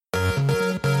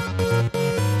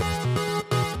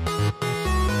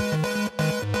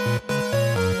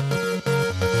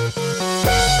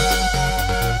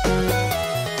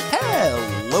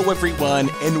everyone,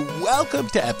 and welcome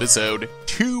to episode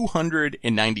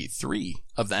 293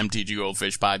 of the MTG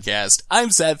Goldfish podcast. I'm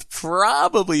Seth,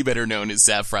 probably better known as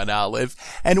Saffron Olive,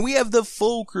 and we have the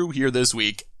full crew here this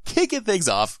week, kicking things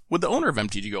off with the owner of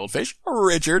MTG Goldfish,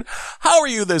 Richard. How are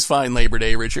you this fine Labor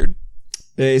Day, Richard?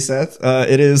 Hey, Seth.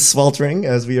 It is sweltering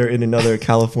as we are in another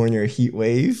California heat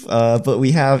wave, but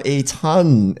we have a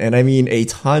ton, and I mean a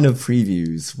ton of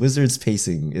previews. Wizards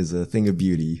pacing is a thing of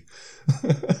beauty.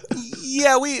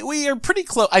 Yeah, we are pretty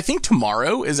close. I think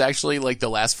tomorrow is actually like the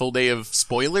last full day of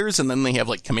spoilers, and then they have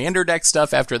like Commander deck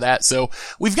stuff after that. So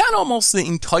we've got almost the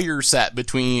entire set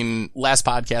between last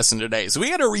podcast and today. So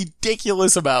we had a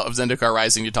ridiculous amount of Zendikar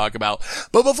Rising to talk about.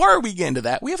 But before we get into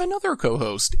that, we have another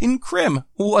co-host in Krim.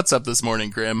 What's up this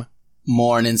morning, Krim?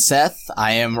 Morning, Seth.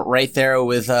 I am right there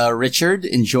with Richard,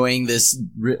 enjoying this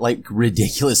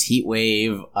ridiculous heat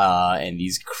wave and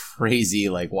these crazy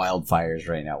wildfires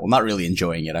right now. Well, not really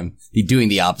enjoying it. I'm doing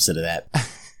the opposite of that.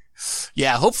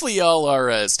 Yeah, hopefully y'all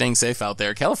are staying safe out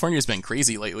there. California's been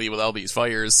crazy lately with all these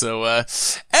fires. So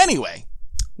anyway,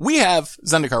 we have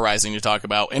Zendikar Rising to talk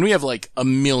about, and we have like a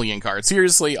million cards.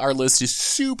 Seriously, our list is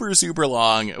super, super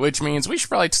long, which means we should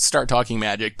probably start talking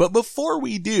Magic. But before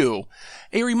we do,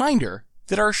 a reminder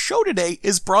that our show today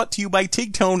is brought to you by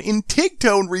Tigtone, and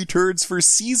Tigtone returns for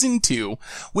Season 2,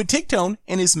 with Tigtone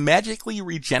and his magically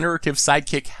regenerative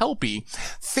sidekick Helpy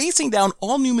facing down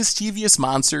all new mischievous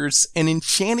monsters and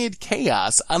enchanted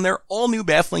chaos on their all-new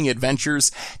baffling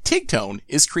adventures. Tigtone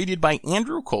is created by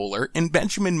Andrew Kohler and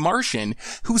Benjamin Martian,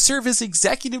 who serve as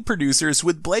executive producers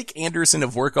with Blake Anderson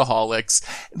of Workaholics.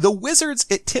 The wizards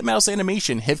at Titmouse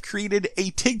Animation have created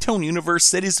a Tigtone universe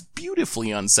that is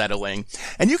beautifully unsettling,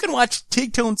 and you can watch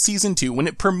Tigtone Season 2 when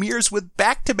it premieres with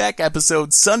back-to-back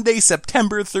episodes Sunday,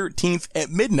 September 13th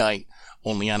at midnight,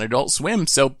 only on Adult Swim.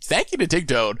 So thank you to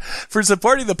Tigtone for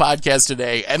supporting the podcast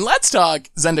today. And let's talk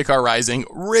Zendikar Rising.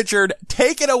 Richard,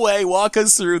 take it away. Walk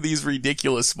us through these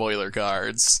ridiculous spoiler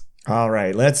cards. All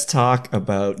right, let's talk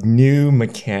about new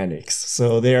mechanics.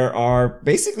 So there are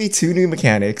basically two new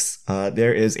mechanics.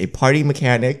 There is a party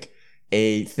mechanic,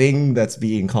 a thing that's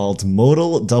being called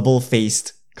modal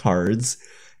double-faced cards,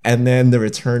 and then the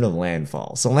return of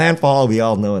landfall. So landfall, we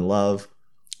all know and love.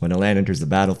 When a land enters the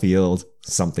battlefield,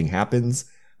 something happens.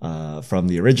 From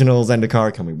the original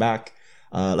Zendikar coming back.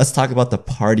 Let's talk about the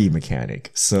party mechanic.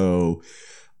 So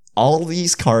all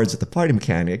these cards with the party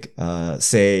mechanic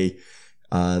say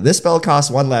this spell costs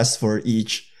one less for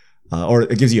each, or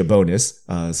it gives you a bonus.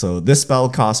 So this spell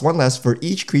costs one less for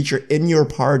each creature in your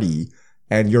party,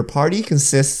 and your party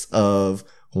consists of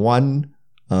one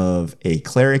of a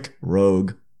cleric,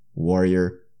 rogue,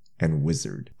 warrior, and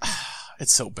wizard.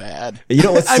 It's so bad. You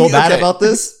know what's so bad about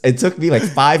this? It took me like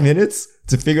 5 minutes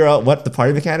to figure out what the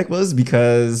party mechanic was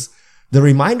because the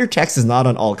reminder text is not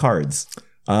on all cards.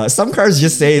 Some cards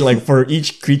just say like for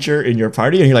each creature in your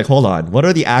party, and you're like, hold on, what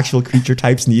are the actual creature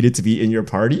types needed to be in your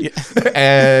party? Yeah.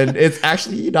 And it's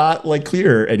actually not like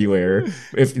clear anywhere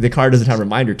if the card doesn't have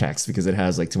reminder text because it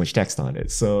has like too much text on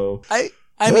it. So I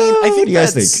mean, I think what do you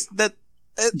guys think?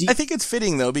 I think it's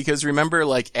fitting though, because remember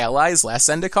like allies last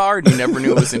Zendikar, and you never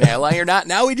knew it was an ally or not.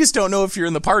 Now we just don't know if you're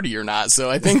in the party or not. So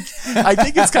I think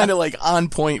it's kind of like on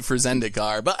point for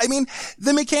Zendikar. But I mean,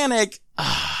 the mechanic,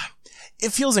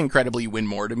 it feels incredibly win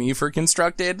more to me for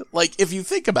constructed. Like if you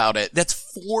think about it, that's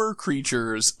 4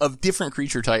 creatures of different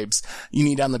creature types you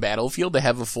need on the battlefield to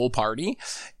have a full party.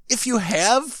 If you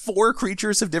have 4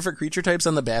 creatures of different creature types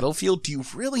on the battlefield, do you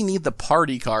really need the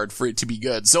party card for it to be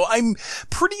good? So I'm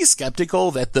pretty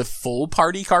skeptical that the full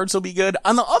party cards will be good.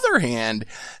 On the other hand,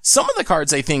 some of the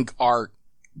cards I think are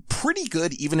pretty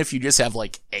good even if you just have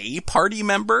like a party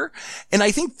member, and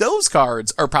I think those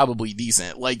cards are probably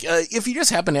decent. Like if you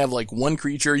just happen to have like one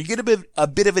creature, you get a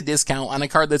bit of a discount on a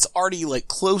card that's already like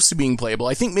close to being playable.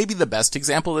 I think maybe the best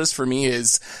example of this for me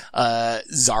is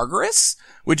Zargris,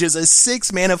 which is a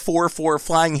 6 mana 4/4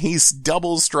 flying haste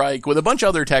double strike with a bunch of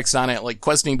other text on it, like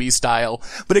Questing Beast style,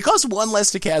 but it costs 1 less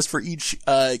to cast for each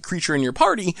creature in your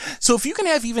party. So if you can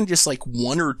have even just like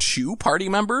 1 or 2 party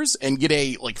members and get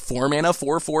a like 4 mana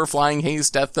 4/4 flying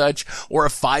haste death touch, or a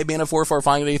 5 mana 4/4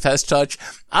 flying haste touch,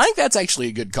 I think that's actually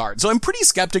a good card. So I'm pretty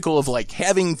skeptical of like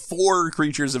having 4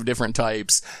 creatures of different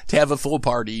types to have a full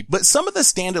party, but some of the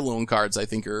standalone cards I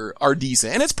think are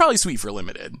decent, and it's probably sweet for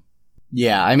limited.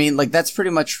 Yeah, I mean, like, that's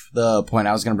pretty much the point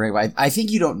I was going to bring up. I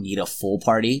think you don't need a full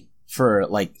party for,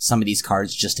 like, some of these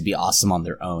cards just to be awesome on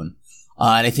their own.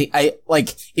 And I think,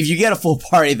 if you get a full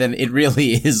party, then it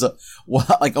really is,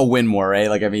 like, a win more, right?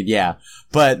 Like, I mean, yeah.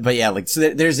 But yeah, like,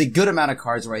 so there's a good amount of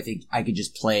cards where I think I could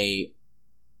just play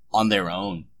on their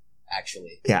own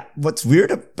actually. Yeah, what's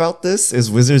weird about this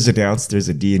is Wizards announced there's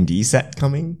a D&D set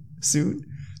coming soon.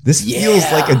 This feels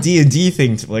like a D&D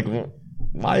thing to like,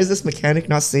 why is this mechanic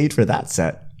not saved for that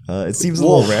set? It seems a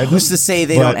little random. Who's to say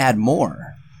they don't add more?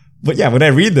 But yeah, when I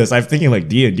read this, I'm thinking like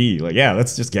D&D. Like, yeah,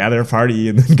 let's just gather a party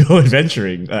and then go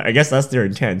adventuring. I guess that's their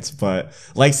intent. But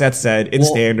like Seth said, in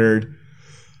Standard,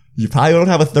 you probably don't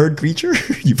have a third creature.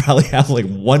 You probably have like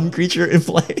one creature in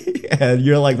play. And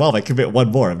you're like, well, if I commit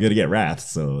one more, I'm going to get Wrath.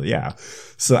 So yeah.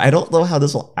 So I don't know how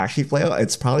this will actually play out.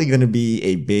 It's probably going to be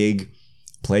a big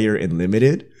player in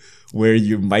Limited, where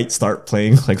you might start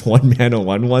playing like 1 mana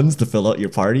 1/1s to fill out your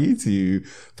party to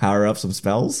power up some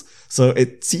spells. So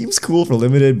it seems cool for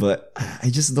Limited, but I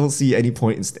just don't see any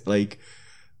point in like,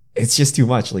 it's just too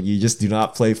much. Like, you just do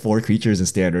not play 4 creatures in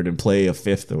Standard and play a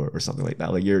 5th or something like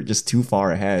that. Like, you're just too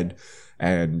far ahead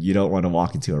and you don't want to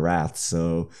walk into a Wrath.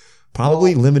 So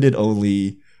probably Limited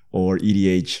only or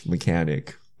EDH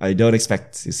mechanic. I don't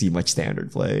expect to see much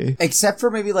Standard play. Except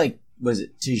for maybe like, was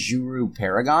it Tajuru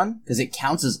Paragon? Because it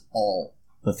counts as all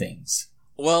the things.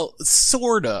 Well,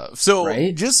 sort of. So,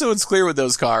 right? Just so it's clear with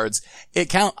those cards,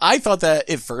 I thought that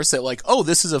at first that like, oh,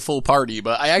 this is a full party,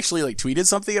 but I actually like tweeted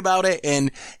something about it, and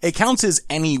it counts as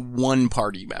any one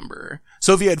party member.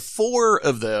 So if you had 4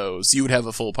 of those, you would have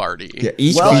a full party. Yeah,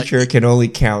 each creature can only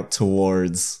count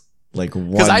towards like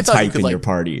one type in your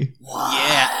party. What?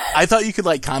 Yeah, I thought you could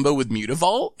like combo with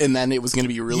Mutavault, and then it was going to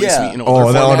be really sweet in older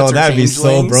Oh formats no, or that'd be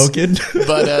so broken.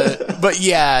 but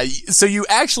yeah, so you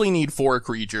actually need 4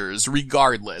 creatures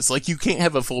regardless. Like, you can't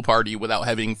have a full party without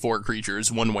having 4 creatures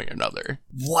one way or another.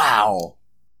 Wow.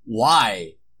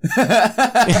 Why?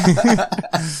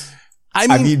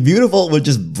 I mean, Mutavault would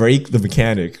just break the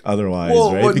mechanic otherwise,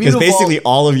 right? Because basically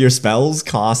all of your spells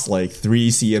cost like 3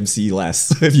 CMC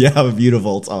less if you have a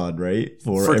Mutavault on, right?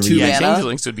 For every 2 mana?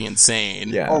 Changelings would be insane.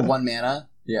 Yeah. Or 1 mana?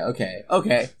 Yeah, okay.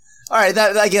 Alright,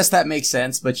 I guess that makes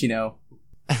sense, but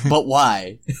but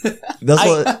why?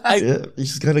 That's you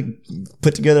just gotta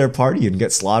put together a party and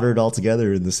get slaughtered all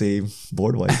together in the same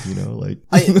board wipe, like.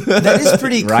 That is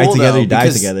pretty cool, ride together, though,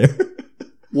 die together.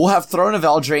 We'll have Throne of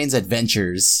Eldraine's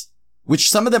Adventures,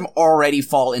 which some of them already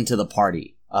fall into the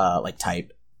party, like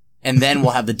type. And then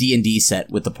we'll have the D&D set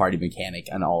with the party mechanic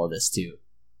and all of this too.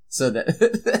 So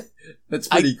that's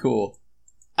pretty cool.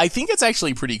 I think it's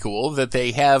actually pretty cool that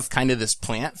they have kind of this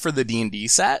plant for the D&D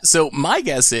set. So my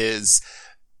guess is,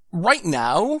 right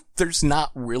now, there's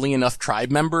not really enough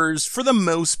tribe members, for the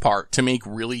most part, to make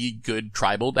really good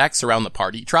tribal decks around the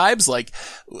party tribes, like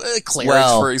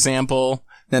clerics, for example.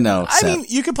 No. I mean,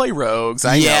 you can play rogues.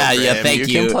 I know, Grim. Thank you.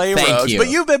 You can play rogues, but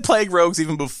you've been playing rogues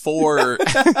even before,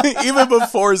 even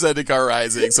before Zendikar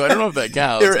Rising. So I don't know if that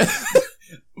counts.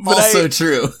 Also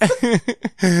true.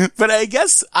 But I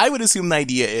guess I would assume the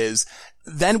idea is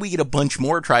then we get a bunch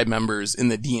more tribe members in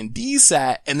the D&D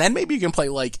set, and then maybe you can play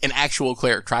like an actual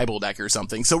cleric tribal deck or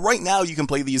something. So right now you can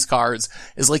play these cards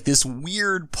as like this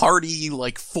weird party,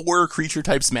 like 4 creature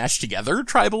types mashed together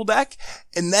tribal deck.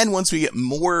 And then once we get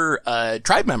more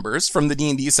tribe members from the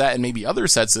D&D set and maybe other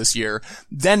sets this year,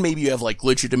 then maybe you have like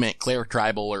legitimate cleric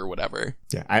tribal or whatever.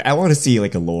 Yeah, I want to see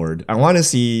like a lord. I want to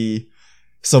see.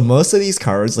 So most of these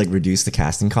cards like reduce the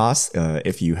casting cost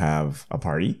if you have a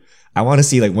party. I want to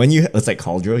see like when it's like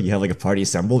Cauldron, you have like a party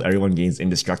assembled, everyone gains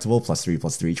indestructible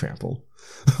 +3/+3 trample,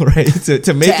 right?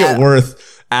 To make it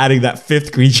worth adding that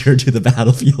 5th creature to the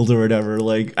battlefield or whatever.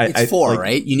 Like it's 4,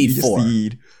 right? You need 4.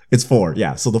 It's 4,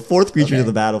 yeah. So the 4th creature to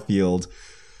the battlefield,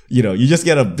 you just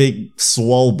get a big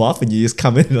swole buff and you just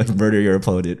come in and like murder your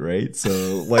opponent, right?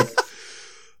 So like.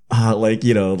 The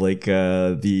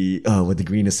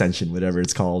Green Ascension, whatever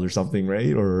it's called or something,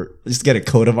 right? Or just get a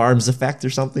coat of arms effect or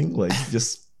something. Like,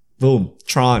 just, boom,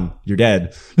 Tron, you're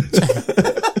dead.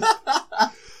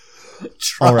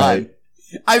 Tron. All right.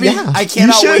 I mean, yeah, I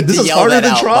cannot wait to yell that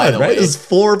out, by the way. There's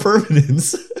 4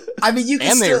 permanents. I mean, you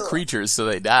can and they're creatures, so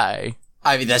they die.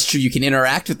 I mean, that's true. You can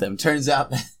interact with them. Turns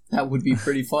out that would be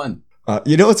pretty fun.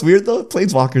 You know what's weird, though?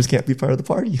 Planeswalkers can't be part of the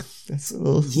party. That's a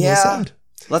little sad.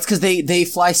 Well, that's because they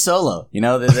fly solo.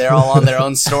 They're all on their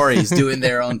own stories, doing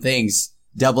their own things,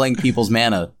 doubling people's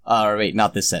mana. Or wait,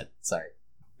 not this set. Sorry.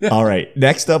 All right.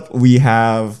 Next up, we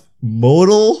have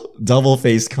modal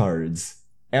double-face cards.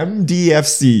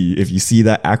 MDFC, if you see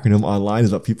that acronym online,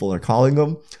 is what people are calling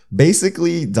them.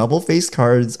 Basically, double-face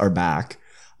cards are back.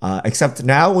 Except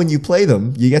now when you play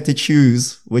them, you get to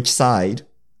choose which side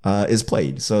is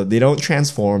played. So they don't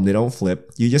transform, they don't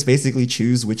flip. You just basically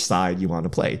choose which side you want to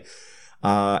play.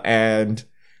 And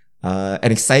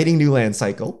an exciting new land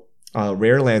cycle,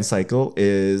 rare land cycle,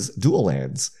 is dual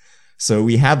lands. So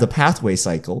we have the Pathway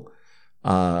cycle,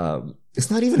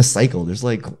 it's not even a cycle. There's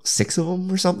like 6 of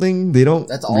them or something. They don't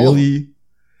That's all really.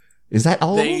 Is that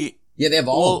all of them? They Yeah, they have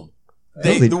all of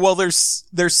them.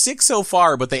 there's 6 so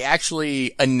far, but they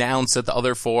actually announced that the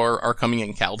other 4 are coming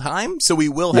in Kaldheim, so we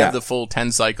will have the full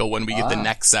 10 cycle when we get the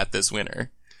next set this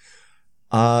winter.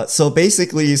 So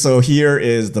basically, here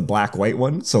is the black-white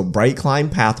one. So Bright Climb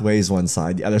Pathway is one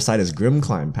side. The other side is Grim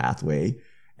Climb Pathway.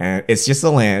 And it's just a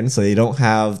land, so they don't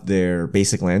have their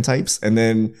basic land types. And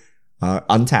then,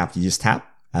 untapped, you just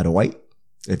tap, add a white.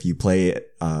 If you play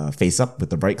it, face up with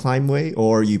the Bright Climb way,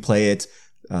 or you play it,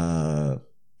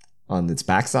 on its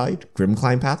backside, Grim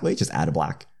Climb Pathway, just add a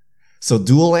black. So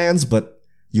dual lands, but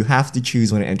you have to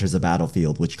choose when it enters the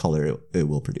battlefield which color it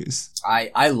will produce.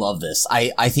 I love this.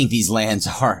 I think these lands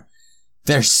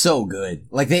they're so good.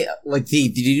 They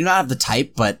do not have the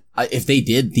type, but if they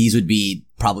did, these would be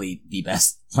probably the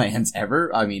best lands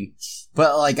ever. I mean,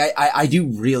 but I do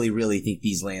really, really think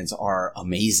these lands are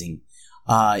amazing.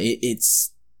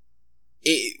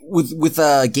 With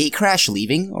Gatecrash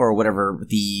leaving, or whatever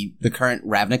the current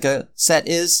Ravnica set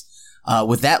is,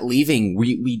 with that leaving,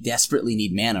 we desperately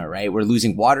need mana, right? We're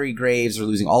losing Watery Graves, we're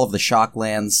losing all of the shock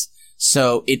lands,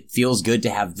 so it feels good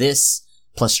to have this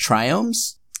plus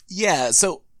Triomes. Yeah,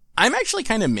 so I'm actually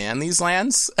kind of man these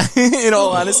lands, in all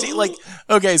honesty.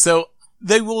 Okay, so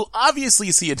they will obviously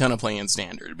see a ton of play in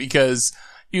Standard, because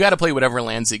you gotta play whatever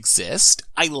lands exist.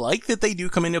 I like that they do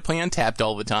come into play untapped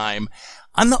all the time.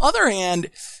 On the other hand,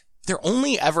 they're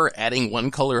only ever adding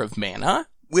 1 color of mana,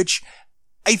 which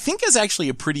I think is actually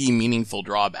a pretty meaningful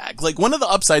drawback. One of the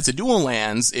upsides of dual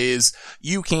lands is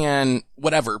you can,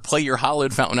 play your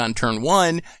Hallowed Fountain on turn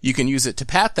 1, you can use it to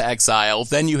Path to Exile,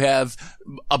 then you have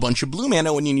a bunch of blue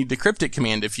mana when you need to Cryptic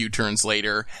Command a few turns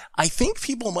later. I think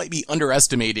people might be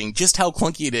underestimating just how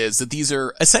clunky it is that these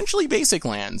are essentially basic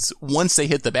lands once they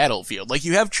hit the battlefield.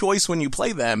 You have choice when you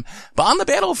play them, but on the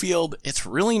battlefield, it's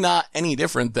really not any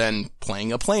different than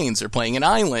playing a Plains or playing an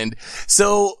island.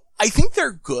 So I think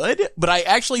they're good, but I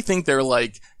actually think they're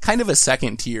kind of a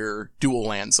second tier dual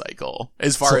land cycle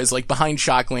as far as behind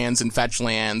shock lands and fetch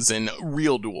lands and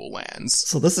real dual lands.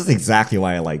 So this is exactly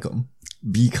why I like them.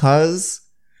 Because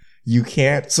you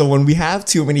can't, so when we have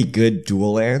too many good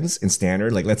dual lands in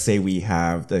Standard, let's say we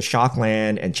have the shock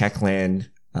land and check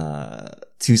land,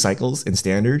 2 cycles in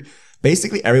Standard,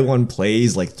 basically everyone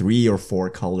plays 3 or 4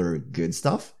 color good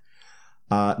stuff.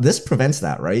 This prevents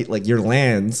that, right? Your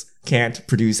lands can't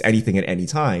produce anything at any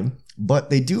time, but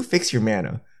they do fix your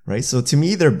mana, right? So to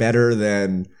me, they're better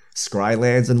than scry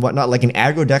lands and whatnot. An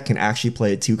aggro deck can actually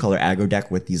play a 2-color aggro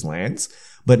deck with these lands,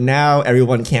 but now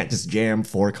everyone can't just jam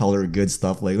 4-color good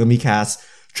stuff. Let me cast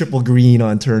triple green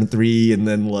on turn 3 and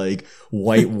then white,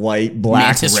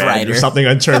 black, red or something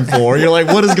on turn 4. You're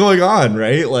what is going on,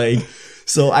 right?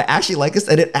 So I actually like this,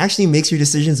 and it actually makes your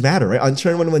decisions matter, right? On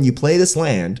turn 1, when you play this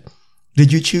land,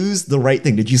 did you choose the right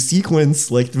thing? Did you sequence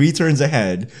 3 turns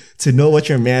ahead to know what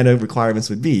your mana requirements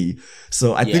would be?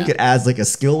 So I think it adds a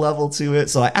skill level to it.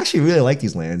 So I actually really like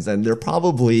these lands, and they're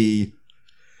probably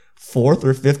 4th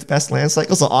or 5th best land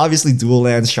cycle. So obviously dual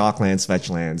lands, shock lands, fetch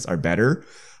lands are better.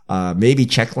 Maybe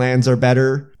check lands are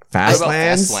better. Fast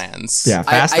lands? Yeah,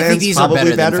 fast lands. I think these probably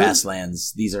are better than fast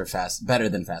lands. These are better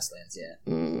than fast lands, yeah.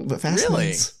 But fast really?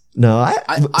 lands? No,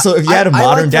 so if you had a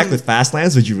modern deck with fast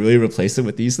lands, would you really replace it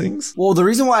with these things? Well, the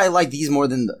reason why I like these more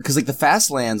than, because the fast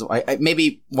lands,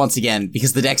 maybe once again,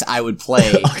 because the decks I would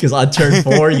play. Because on turn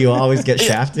 4, you always get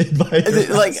shafted by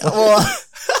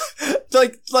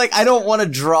I don't want to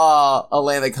draw a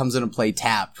land that comes in and play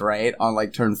tapped, right? On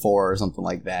turn 4 or something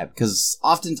like that. Because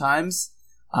oftentimes,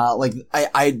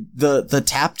 the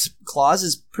tapped clause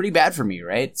is pretty bad for me,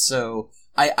 right? So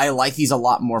I like these a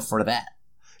lot more for that.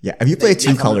 Yeah, if you play a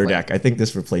 2-color deck, I think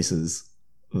this replaces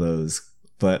those.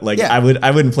 But I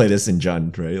wouldn't play this in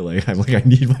Jund, right?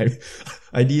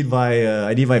 I need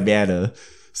my mana.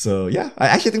 So yeah, I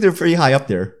actually think they're pretty high up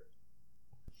there.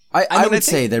 I would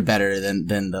say they're better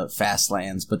than the fast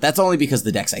lands, but that's only because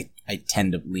the decks I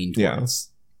tend to lean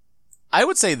towards. I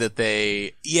would say that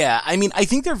I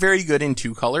think they're very good in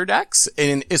 2-color decks,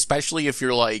 and especially if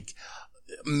you're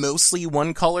mostly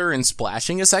 1 color and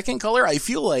splashing a 2nd color. I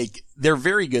feel they're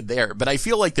very good there, but I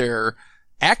feel they're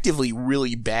actively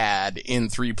really bad in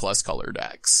 3+ color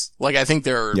decks. I think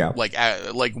they're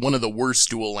one of the worst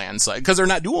dual lands, because they're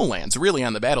not dual lands really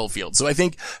on the battlefield. So I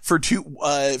think for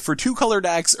 2 color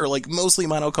decks, or mostly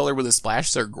monocolor with a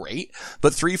splash, they're great,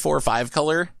 but 3, 4, 5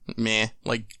 color, meh,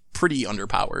 pretty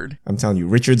underpowered. I'm telling you,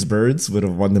 Richard's Birds would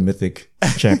have won the Mythic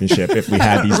Championship if we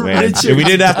had these lands. If we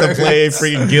didn't have to play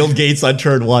freaking Guild Gates on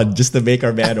turn 1 just to make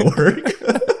our mana work.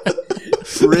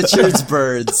 Richard's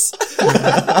Birds.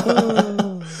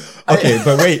 Okay,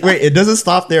 but wait, it doesn't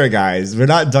stop there, guys. We're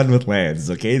not done with lands,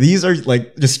 okay? These are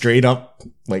like just straight up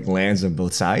like lands on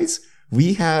both sides.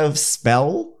 We have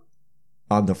spell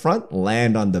on the front,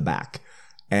 land on the back.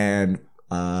 And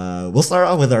we'll start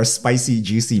off with our spicy,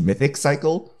 juicy mythic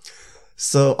cycle.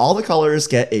 So all the colors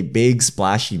get a big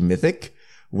splashy mythic,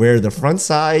 where the front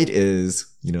side is,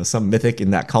 some mythic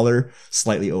in that color,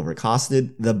 slightly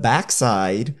overcosted. The back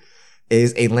side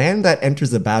is a land that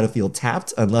enters the battlefield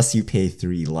tapped unless you pay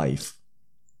 3 life.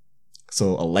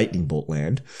 So a lightning bolt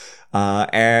land.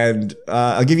 And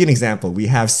I'll give you an example. We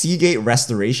have Seagate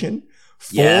Restoration.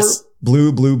 4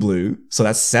 blue, blue, blue. So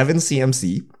that's 7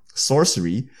 CMC.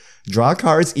 Sorcery. Draw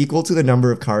cards equal to the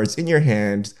number of cards in your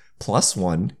hand plus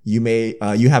 1.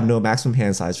 You have no maximum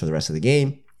hand size for the rest of the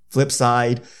game. Flip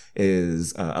side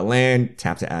is a land,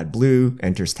 tap to add blue,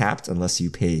 enters tapped unless you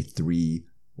pay 3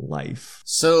 life.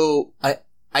 So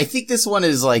I think this one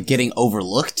is like getting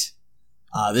overlooked.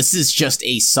 This is just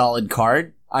a solid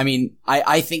card. I mean,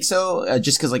 I think so,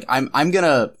 just cause like I'm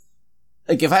gonna,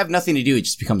 like if I have nothing to do, it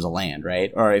just becomes a land,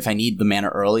 right? Or if I need the mana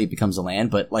early, it becomes a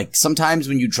land. But like sometimes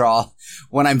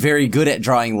when I'm very good at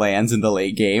drawing lands in the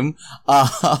late game,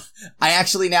 I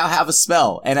actually now have a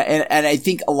spell. And I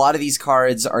think a lot of these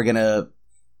cards are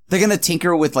they're gonna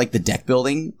tinker with like the deck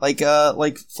building, like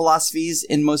philosophies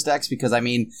in most decks, because I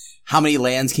mean, how many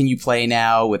lands can you play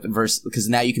now because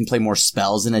now you can play more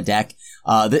spells in a deck.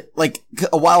 Like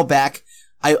a while back,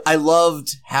 I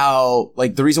loved how,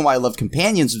 like, the reason why I loved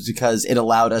Companions was because it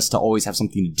allowed us to always have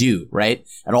something to do, right?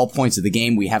 At all points of the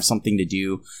game, we have something to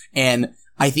do. And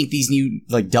I think these new,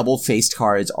 like, double-faced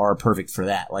cards are perfect for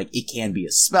that. Like, it can be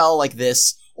a spell like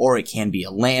this, or it can be a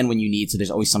land when you need, so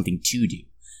there's always something to do.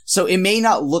 So it may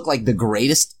not look like the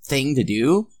greatest thing to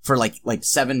do for like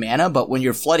 7 mana, but when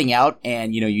you're flooding out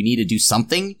and, you need to do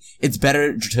something, it's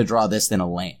better to draw this than a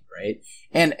land, right?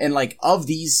 And like of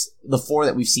these, the 4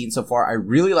 that we've seen so far, I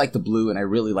really like the blue and I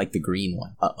really like the green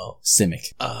one.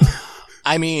 Simic.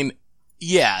 I mean,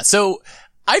 yeah. So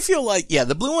I feel like,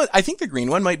 the blue one, I think the green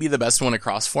one might be the best one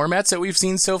across formats that we've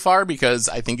seen so far, because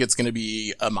I think it's going to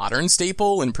be a modern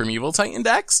staple in Primeval Titan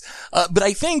decks. But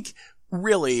I think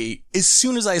really, as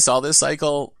soon as I saw this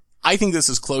cycle, I think this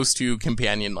is close to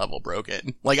companion level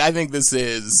broken. Like, I think this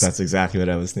is... That's exactly what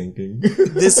I was thinking.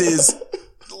 This is,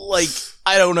 like,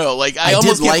 I don't know. Like, I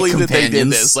almost can't believe that they did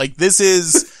this. Like, this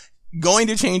is going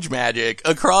to change Magic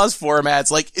across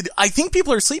formats. Like, I think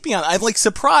people are sleeping on it. I'm, like,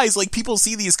 surprised, like, people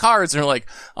see these cards and are like,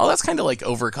 oh, that's kind of, like,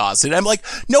 overcosted. I'm like,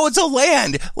 no, it's a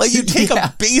land. Like, you take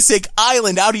a basic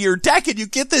island out of your deck and you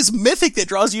get this mythic that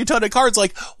draws you a ton of cards.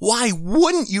 Like, why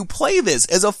wouldn't you play this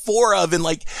as a 4 of? And,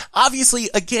 like, obviously,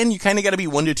 again, you kind of got to be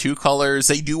 1 to 2 colors.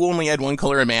 They do only add 1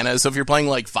 color of mana. So if you're playing,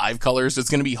 like, 5 colors, it's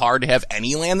going to be hard to have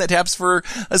any land that taps for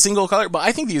a single color. But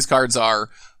I think these cards are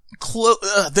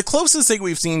the closest thing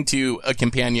we've seen to a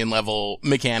companion level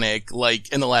mechanic, like,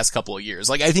 in the last couple of years.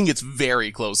 Like, I think it's very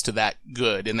close to that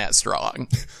good and that strong.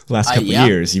 Last couple of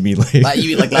years, you mean like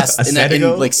last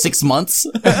in like 6 months?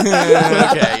 Okay,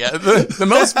 yeah, the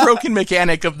most broken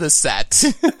mechanic of the set.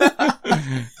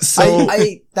 So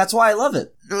that's why I love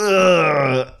it.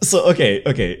 So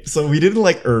okay. So we didn't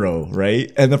like Uro,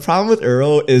 right? And the problem with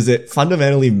Uro is it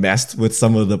fundamentally messed with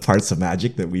some of the parts of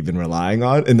Magic that we've been relying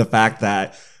on, in the fact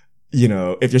that,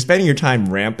 if you're spending your time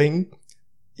ramping,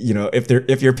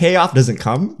 if your payoff doesn't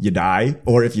come, you die.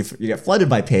 Or if you get flooded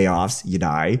by payoffs, you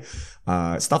die.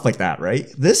 Stuff like that, right?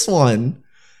 This one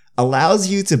allows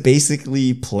you to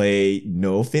basically play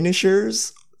no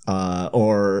finishers,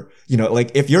 or,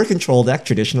 like if you're a control deck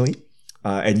traditionally,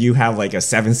 and you have like a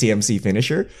 7 CMC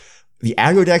finisher, the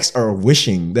aggro decks are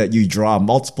wishing that you draw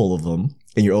multiple of them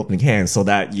in your opening hand, so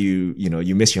that you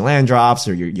miss your land drops,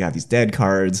 or you have these dead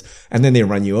cards, and then they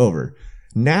run you over.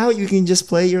 Now you can just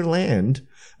play your land,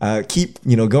 keep,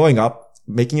 going up,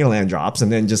 making your land drops,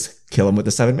 and then just kill them with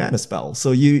the 7 mana spell.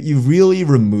 So you really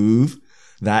remove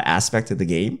that aspect of the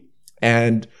game.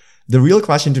 And the real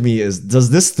question to me is,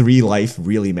 does this 3 life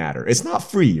really matter? It's not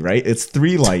free, right? It's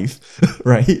 3 life,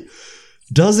 right?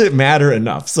 Does it matter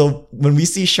enough? So when we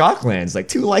see Shocklands, like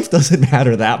 2 life doesn't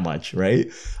matter that much, right?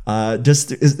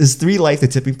 Is 3 life the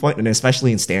tipping point, and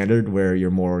especially in standard where you're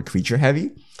more creature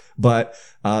heavy? But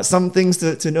some things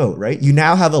to note, right? You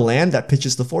now have a land that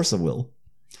pitches the Force of Will,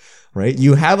 right?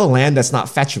 You have a land that's not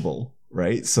fetchable,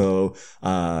 right? So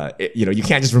you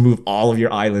can't just remove all of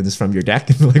your islands from your deck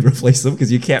and like replace them,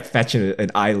 because you can't fetch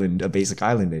an island, a basic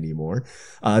island anymore.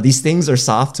 These things are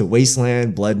soft to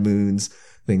Wasteland, Blood Moons,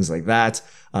 things like that.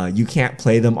 You can't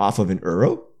play them off of an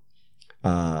Uro,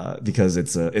 because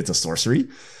it's a sorcery.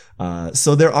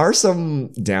 So there are some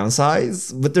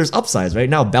downsides, but there's upsides, right?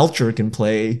 Now Belcher can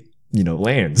play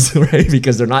lands, right?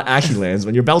 Because they're not actually lands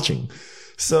when you're belching.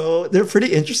 So they're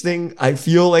pretty interesting. I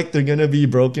feel like they're going to be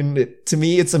broken. To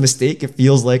me, it's a mistake. It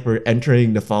feels like we're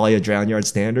entering the Thalia Drownyard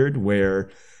standard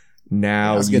where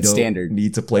now you don't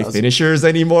need to play finishers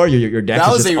anymore. Your deck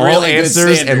is just all really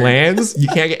answers and lands. You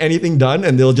can't get anything done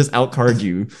and they'll just outcard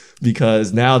you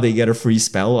because now they get a free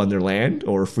spell on their land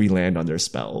or a free land on their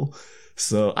spell.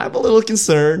 So I'm a little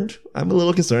concerned.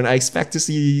 I expect to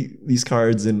see these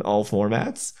cards in all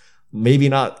formats. Maybe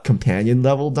not companion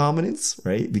level dominance,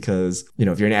 right? Because,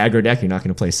 if you're an aggro deck, you're not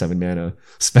going to play 7 mana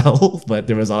spell, but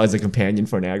there was always a companion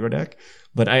for an aggro deck.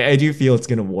 But I do feel it's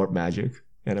going to warp Magic.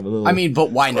 And I'm a little,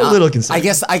 but why not? A little concerned.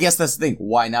 I guess that's the thing.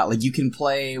 Why not? Like, you can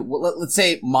play, let's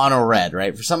say mono red,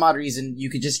 right? For some odd reason, you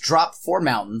could just drop 4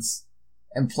 mountains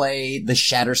and play the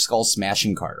Shatter Skull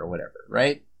Smashing card or whatever,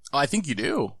 right? Oh, I think you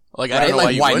do. Like, right? I don't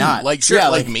know why not? Like, sure,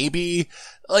 yeah, maybe,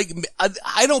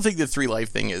 I don't think the 3 life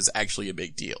thing is actually a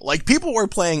big deal. Like, people were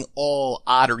playing all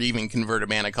odd or even converted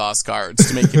mana cost cards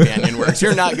to make companion works.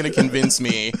 You're not going to convince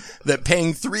me that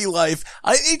paying 3 life,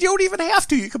 you don't even have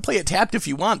to. You can play it tapped if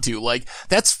you want to. Like,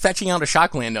 that's fetching out a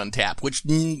Shockland untap, which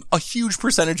a huge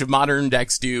percentage of modern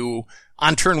decks do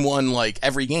on turn 1, like,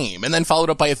 every game, and then followed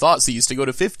up by a Thoughtseize to go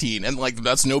to 15, and, like,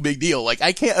 that's no big deal. Like,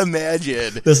 I can't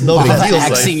imagine. There's no big deal.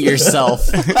 Axing yourself.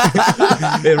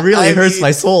 It really hurts my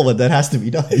soul when that has to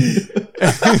be done.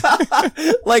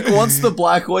 Like, once the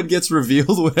black one gets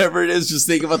revealed, whatever it is, just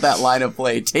think about that line of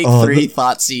play. Take 3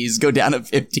 Thoughtseize, go down to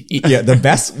 15. Yeah, the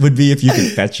best would be if you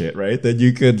could fetch it, right? Then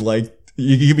you could,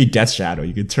 you could be Death Shadow.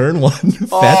 You could turn 1,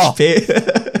 fetch, pay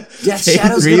Death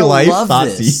Shadow's 3 gonna life, love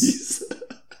Thoughtseize. this.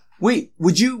 Wait,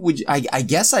 would you, I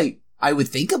guess I would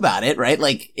think about it, right?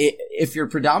 Like, if you're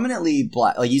predominantly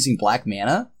using black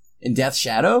mana in Death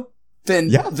Shadow, then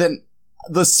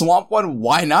the swamp one,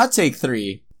 why not take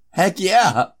 3? Heck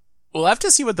yeah. We'll have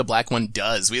to see what the black one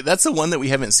does. That's the one that we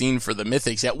haven't seen for the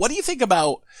mythics yet. What do you think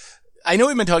about, I know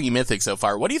we've been talking mythics so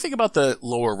far. What do you think about the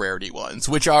lower rarity ones,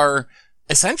 which are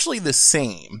essentially the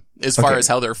same as far as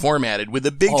how they're formatted, with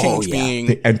the big change being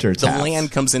the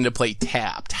land comes into play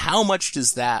tapped. How much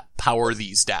does that power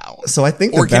these down? So I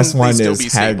think the best one is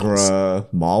Hagra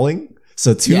Mauling.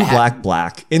 So 2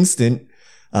 black, instant.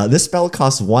 This spell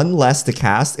costs 1 less to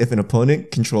cast if an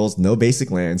opponent controls no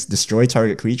basic lands, destroy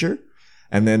target creature.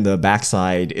 And then the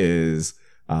backside is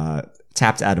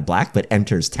tapped out of black, but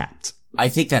enters tapped. I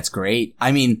think that's great.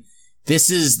 I mean,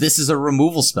 this is a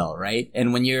removal spell, right?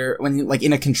 And when you're like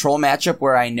in a control matchup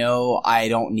where I know I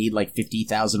don't need like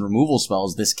 50,000 removal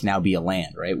spells, this can now be a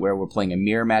land, right? Where we're playing a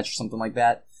mirror match or something like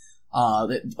that. I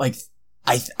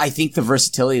think the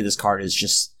versatility of this card is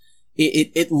just,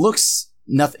 it looks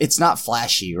nothing, it's not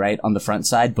flashy, right? On the front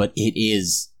side, but it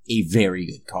is a very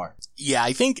good card. Yeah,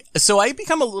 I think, so I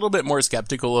become a little bit more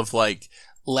skeptical of like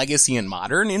Legacy and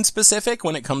Modern in specific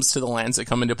when it comes to the lands that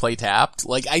come into play tapped.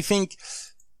 Like, I think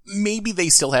maybe they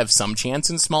still have some chance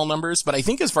in small numbers, but I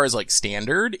think as far as like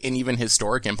Standard and even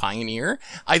Historic and Pioneer,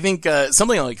 I think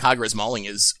something like Hagra's Mauling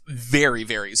is very,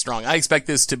 very strong. I expect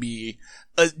this to be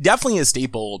definitely a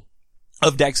staple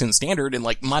of decks in Standard, and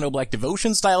like mono black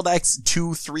Devotion style decks,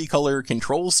 2-3 color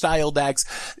control style decks.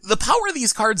 The power of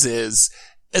these cards is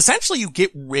essentially you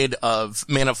get rid of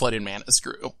Mana Flood and Mana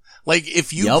Screw. Like,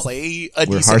 if you play a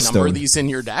decent number of these in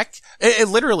your deck, it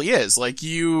literally is. Like,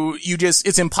 you just,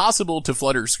 it's impossible to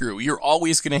flood or screw. You're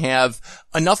always gonna have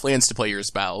enough lands to play your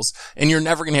spells, and you're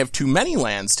never gonna have too many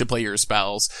lands to play your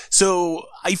spells. So,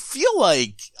 I feel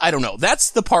like, I don't know,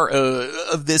 that's the part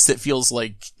of this that feels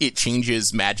like it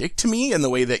changes Magic to me in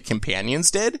the way that Companions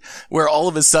did, where all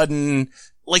of a sudden,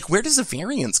 like, where does the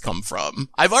variance come from?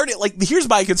 I've already, like, here's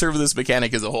my concern with this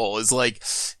mechanic as a whole, is like,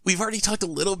 we've already talked a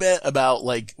little bit about,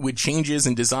 like, with changes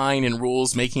in design and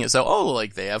rules making it so,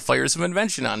 like, they have Fires of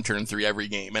Invention on turn 3 every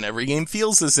game, and every game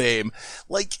feels the same.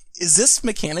 Like, is this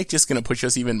mechanic just gonna push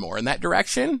us even more in that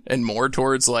direction? And more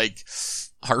towards, like,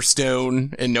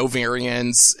 Hearthstone and no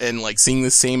variants and like seeing the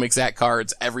same exact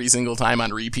cards every single time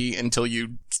on repeat until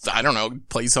you, I don't know,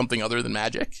 play something other than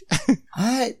Magic?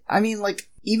 I mean, like,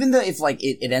 even though if like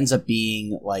it ends up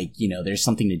being like, you know, there's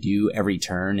something to do every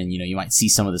turn and, you know, you might see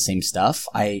some of the same stuff.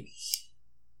 I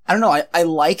don't know. I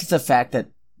like the fact that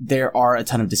there are a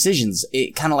ton of decisions.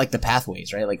 It kind of like the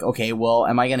pathways, right? Like, okay, well,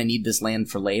 am I going to need this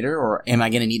land for later, or am I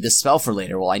going to need this spell for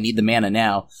later? Well, I need the mana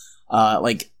now. I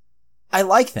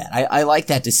like that. I like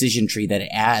that decision tree that it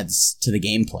adds to the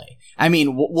gameplay. I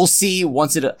mean, we'll see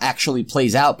once it actually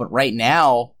plays out, but right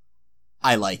now,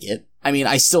 I like it. I mean,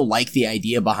 I still like the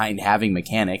idea behind having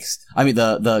mechanics. I mean,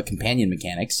 the companion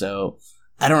mechanics, so,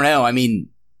 I don't know. I mean,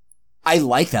 I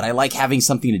like that. I like having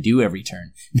something to do every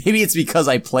turn. Maybe it's because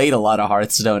I played a lot of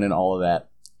Hearthstone and all of that.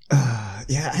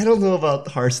 Yeah, I don't know about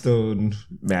Hearthstone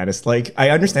Madness. Like,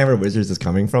 I understand where Wizards is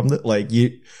coming from. Like,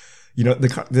 you know,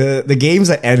 the games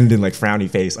that end in like frowny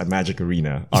face on Magic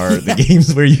Arena are the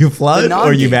games where you flood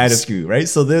or you Madiscoo, right?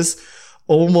 So this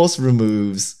almost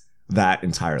removes that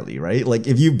entirely, right? Like,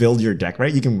 if you build your deck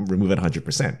right, you can remove it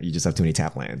 100%. You just have too many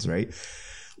tap lands, right?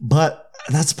 But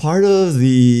that's part of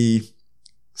the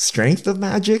strength of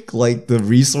Magic, like the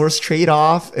resource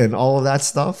trade-off and all of that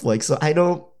stuff. Like, so I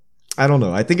don't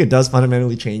know. I think it does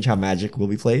fundamentally change how Magic will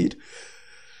be played.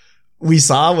 We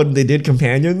saw when they did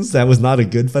companions, that was not a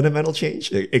good fundamental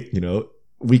change. You know,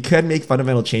 we can make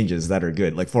fundamental changes that are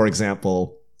good. Like, for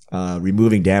example,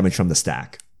 removing damage from the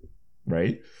stack,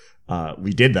 right?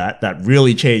 We did that. That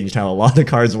really changed how a lot of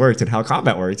cards worked and how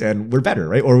combat worked, and we're better,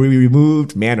 right? Or we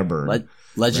removed mana burn.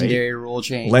 Legendary rule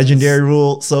change. Legendary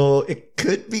rule. So it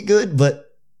could be good, but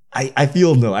I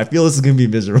feel no. I feel this is going to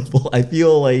be miserable. I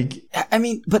feel like... I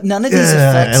mean, but none of these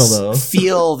effects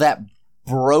feel that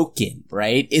broken,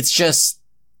 right? It's just...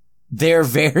 They're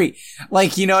very...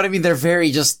 Like, you know what I mean? They're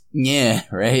very just... Yeah,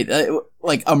 right?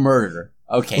 Like a murder.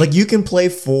 Okay. Like, you can play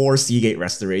 4 Seagate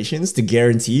Restorations to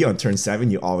guarantee on turn 7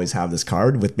 you always have this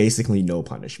card with basically no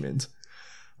punishment.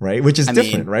 Right? Which is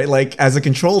different, right? Like, as a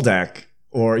control deck,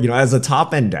 or, you know, as a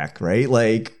top-end deck, right?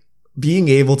 Like... Being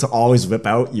able to always whip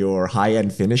out your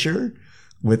high-end finisher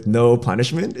with no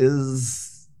punishment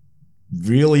is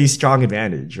really strong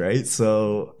advantage, right?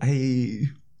 So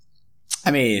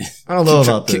I mean, I don't know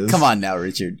about this. Come on now,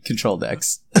 Richard. Control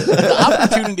decks.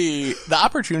 The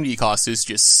opportunity cost is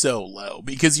just so low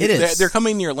because they're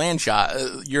coming to your land slot.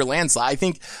 I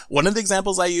think one of the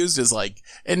examples I used is like,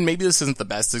 and maybe this isn't the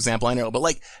best example I know, but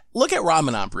like, look at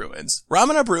Ramunap Ruins.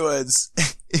 Ramunap Ruins,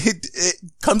 it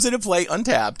comes into play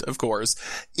untapped, of course.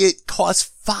 It costs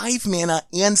 5 mana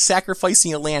and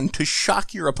sacrificing a land to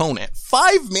shock your opponent.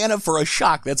 5 mana for a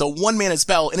shock. That's a 1 mana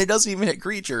spell, and it doesn't even hit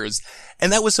creatures.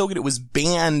 And that was so good it was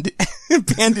banned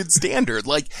in standard.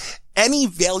 Like, any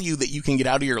value that you can get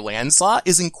out of your land slot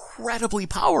is incredibly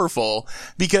powerful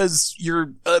because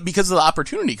because of the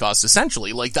opportunity cost,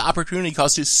 essentially. Like, the opportunity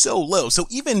cost is so low. So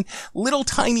even little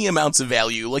tiny amounts of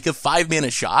value, like a 5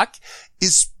 mana shock,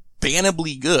 is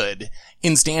bannably good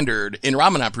in standard in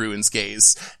Ramunap Ruins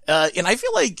case. And I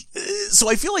feel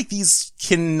like these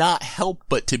cannot help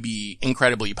but to be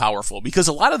incredibly powerful because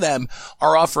a lot of them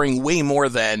are offering way more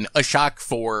than a shock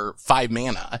for 5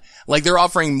 mana. Like, they're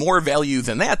offering more value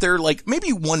than that. They're like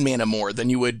maybe 1 mana more than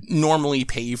you would normally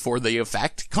pay for the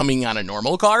effect coming on a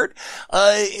normal card.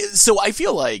 So I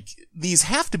feel like these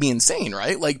have to be insane,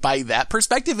 right? Like, by that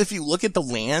perspective, if you look at the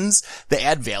lands that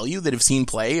add value that have seen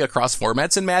play across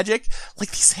formats in Magic,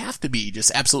 like, these have to be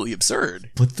just absolutely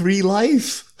absurd. But 3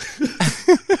 life.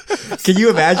 Can you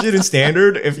imagine in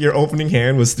standard if your opening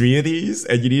hand was 3 of these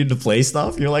and you needed to play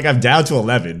stuff? You're like, I'm down to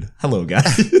 11. Hello,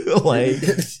 guys. Like,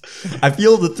 I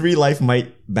feel the 3 life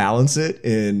might balance it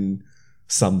in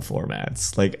some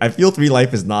formats. Like, I feel 3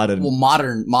 life is not well,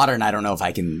 modern. I don't know if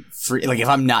I can like, if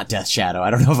I'm not Death Shadow,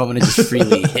 I don't know if I'm going to just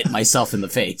freely hit myself in the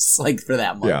face, like, for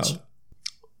that much. Yeah.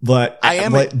 But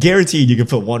guaranteed you can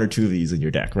put 1 or 2 of these in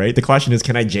your deck, right? The question is,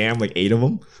 can I jam like 8 of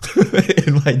them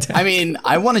in my deck? I mean,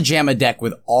 I want to jam a deck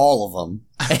with all of them.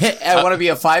 I want to be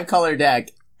a 5-color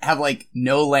deck, have like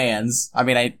no lands. I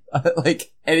mean, and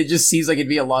it just seems like it'd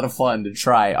be a lot of fun to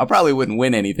try. I probably wouldn't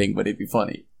win anything, but it'd be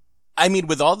funny. I mean,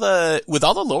 with all the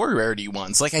lower rarity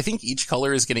ones, like, I think each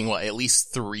color is getting at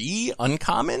least 3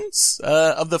 uncommons,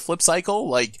 of the flip cycle.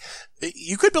 Like,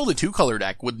 you could build a 2-color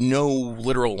deck with no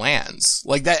literal lands.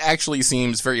 Like, that actually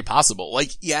seems very possible.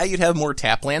 Like, yeah, you'd have more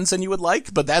tap lands than you would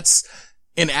like, but that's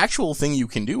an actual thing you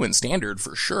can do in standard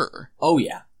for sure. Oh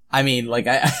yeah. I mean, like,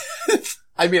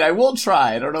 I will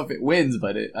try. I don't know if it wins,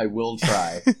 but I will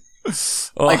try.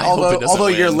 Well, like, although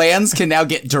your lands can now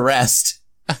get duressed.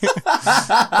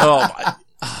 Oh my!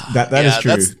 That is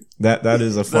true. That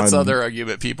is a fun. That's other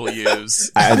argument people use.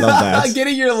 I love that.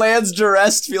 Getting your lands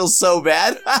duressed feels so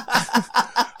bad.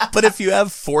 But if you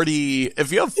have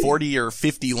 40 or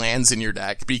 50 lands in your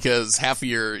deck because half of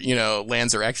your,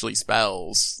 lands are actually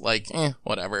spells, like,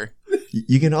 whatever.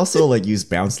 You can also like use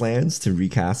bounce lands to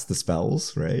recast the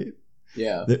spells, right?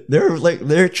 Yeah. There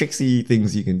are tricksy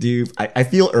things you can do. I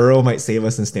feel Uro might save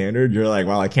us in standard. You're like,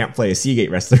 well, I can't play a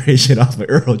Seagate Restoration off my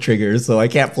Uro trigger, so I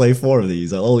can't play 4 of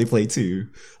these. I'll only play 2.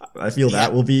 I feel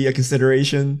that will be a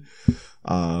consideration.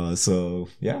 So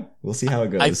yeah, we'll see how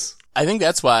it goes. I think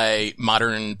that's why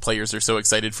modern players are so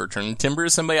excited for Turn Timber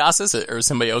Symbiosis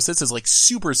is like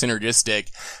super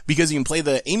synergistic because you can play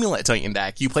the Amulet Titan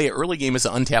deck. You play it early game as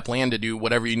an untapped land to do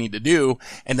whatever you need to do.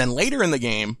 And then later in the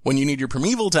game, when you need your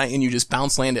Primeval Titan, you just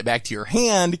bounce land it back to your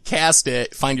hand, cast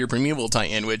it, find your Primeval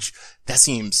Titan, which that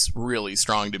seems really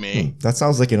strong to me. That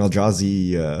sounds like an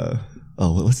Eldrazi,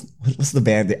 what's the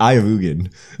band? The Eye of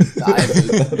Ugin.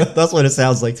 That's what it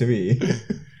sounds like to me.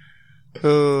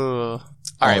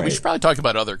 All right, we should probably talk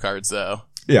about other cards, though.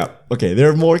 Yeah, okay, there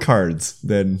are more cards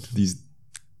than these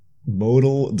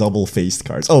modal double-faced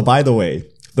cards. Oh, by the way,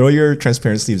 throw your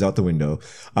transparent sleeves out the window.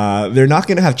 They're not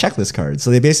going to have checklist cards,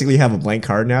 so they basically have a blank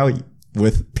card now.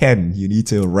 With pen, you need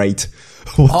to write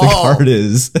what the card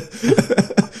is.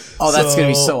 Oh, that's going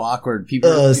to be so awkward.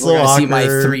 People are going to see my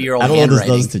 3-year-old handwriting. I don't know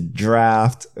what this does to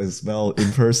draft as well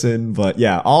in person, but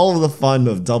yeah, all of the fun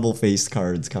of double-faced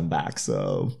cards come back,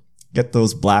 so get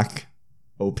those black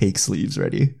opaque sleeves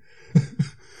ready.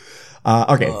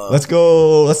 Let's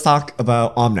go. Let's talk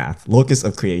about Omnath, Locus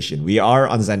of Creation. We are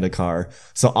on Zendikar.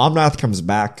 So Omnath comes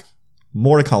back,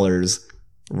 more colors,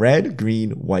 red,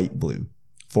 green, white, blue.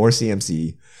 4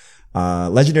 CMC.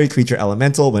 Legendary creature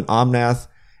elemental. When Omnath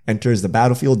enters the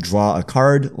battlefield, draw a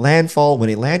card. Landfall.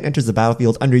 When a land enters the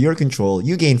battlefield under your control,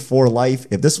 you gain 4 life.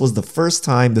 If this was the first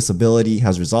time this ability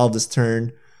has resolved this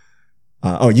turn,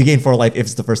 you gain 4 life if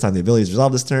it's the first time the ability is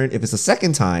resolved this turn. If it's the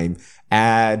second time,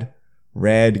 add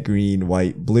red, green,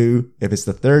 white, blue. If it's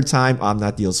the third time,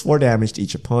 Omnath deals 4 damage to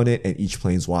each opponent and each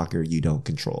planeswalker you don't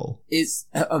control.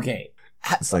 Okay.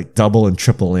 It's like double and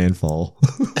triple landfall.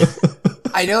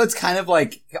 I know it's kind of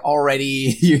like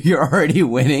already, you're already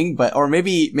winning, or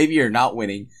maybe you're not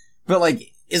winning, but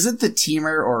like, isn't the Teamer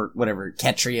or whatever,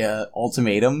 Ketria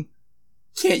ultimatum?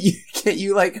 Can't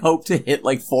you like hope to hit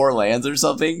like 4 lands or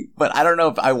something? But I don't know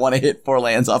if I want to hit 4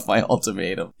 lands off my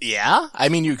ultimatum. Yeah. I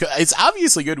mean, it's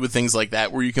obviously good with things like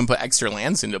that where you can put extra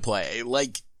lands into play.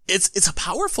 Like, it's a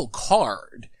powerful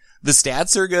card. The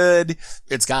stats are good.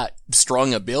 It's got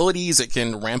strong abilities. It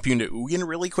can ramp you into Ugin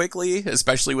really quickly,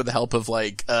 especially with the help of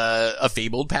like, a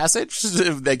Fabled Passage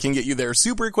that can get you there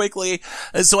super quickly.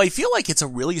 So I feel like it's a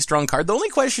really strong card. The only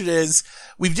question is,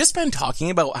 we've just been talking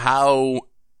about how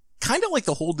kind of like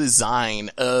the whole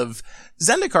design of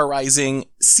Zendikar Rising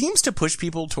seems to push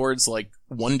people towards like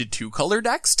 1 to 2 color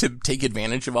decks to take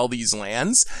advantage of all these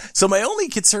lands. So my only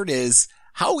concern is,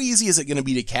 how easy is it going to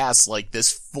be to cast like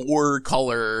this 4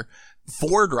 color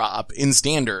 4-drop in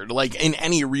standard, like in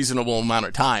any reasonable amount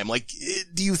of time? Like,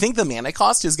 do you think the mana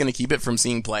cost is going to keep it from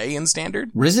seeing play in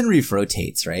standard? Risen Reef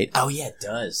rotates, right? Oh yeah, it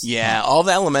does. Yeah, all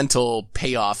the elemental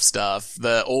payoff stuff,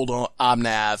 the old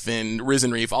Omnath and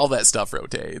Risen Reef, all that stuff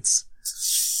rotates.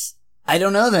 I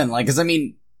don't know then, like, cause I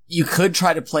mean, you could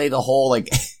try to play the whole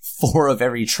like 4 of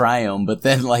every Triome, but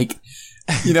then like,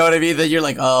 you know what I mean? Then you're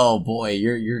like, oh boy,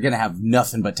 you're gonna have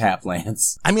nothing but tap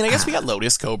lands. I mean, I guess we got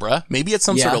Lotus Cobra. Maybe it's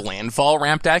some sort of landfall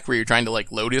ramp deck where you're trying to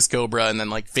like Lotus Cobra and then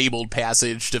like Fabled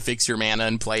Passage to fix your mana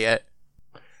and play it.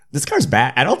 This card's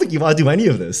bad. I don't think you want to do any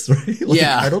of this, right? Like,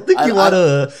 yeah. I don't think you want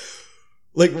to.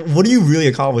 Like, what are you really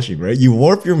accomplishing, right? You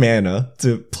warp your mana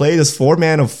to play this 4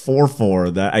 mana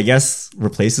 4/4 that I guess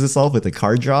replaces itself with a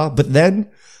card draw, but then,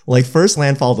 like, first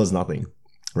landfall does nothing,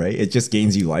 right? It just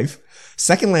gains you life.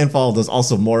 Second landfall does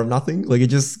also more of nothing. Like, it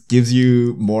just gives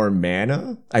you more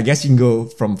mana. I guess you can go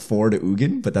from 4 to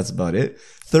Ugin, but that's about it.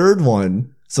 Third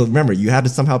one, so remember, you had to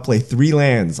somehow play 3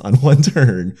 lands on 1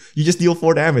 turn. You just deal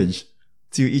 4 damage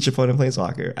to each opponent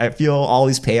planeswalker. I feel all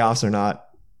these payoffs are not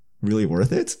really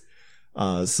worth it.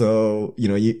 So, you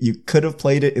know, you could have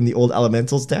played it in the old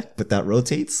Elementals deck, but that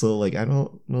rotates. So, like, I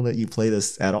don't know that you play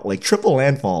this at all. Like, triple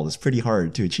landfall is pretty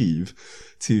hard to achieve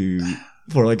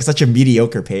for like such a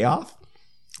mediocre payoff.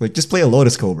 Like, just play a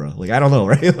Lotus Cobra. Like, I don't know,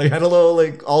 right? Like, I don't know,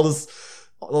 like, all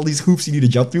these hoops you need to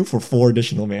jump through for 4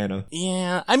 additional mana.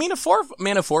 Yeah. I mean, a 4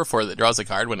 mana 4/4 that draws a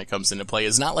card when it comes into play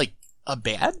is not like a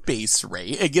bad base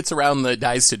rate. It gets around the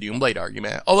Dies to Doomblade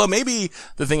argument. Although maybe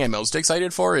the thing I'm most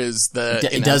excited for is the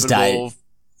inevitable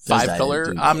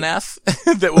 5-color Omnath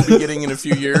that we'll be getting in a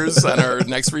few years on our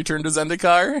next return to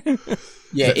Zendikar.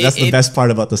 Yeah, that's the best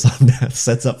part about this Omnath.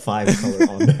 Sets up 5-color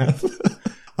Omnath.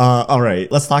 All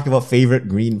right, let's talk about favorite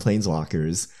green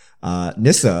planeswalkers.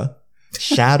 Nissa,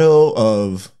 Shadow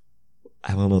of,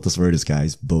 I don't know what this word is,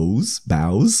 guys. Bows?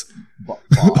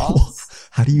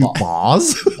 How do you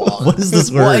boz? What is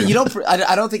this word? Well, you don't.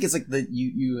 I don't think it's like the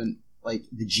you and like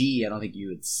the G. I don't think you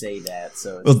would say that.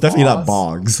 So it's definitely not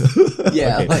bogs.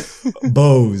 Yeah, okay.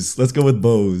 Bows. Let's go with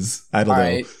bows. I don't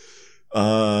know.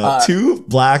 Right. 2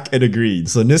 black and a green.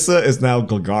 So Nissa is now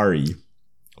Golgari.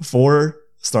 4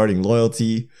 starting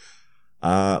loyalty.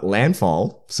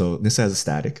 Landfall. So Nissa has a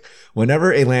static.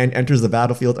 Whenever a land enters the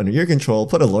battlefield under your control,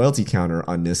 put a loyalty counter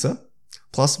on Nissa.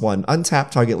 +1, untap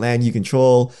target land you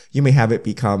control. You may have it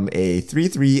become a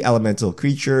 3/3 elemental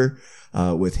creature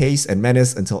with haste and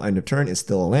menace until end of turn. It's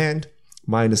still a land.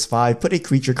 -5, put a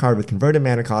creature card with converted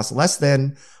mana cost less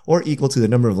than or equal to the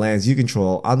number of lands you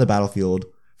control on the battlefield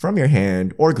from your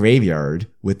hand or graveyard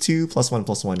with 2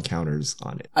 +1/+1 counters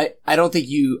on it. I don't think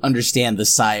you understand the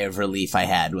sigh of relief I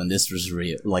had when this was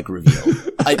revealed.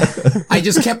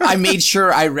 I made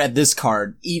sure I read this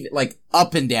card even like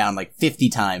up and down like 50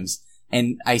 times,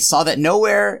 and I saw that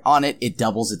nowhere on it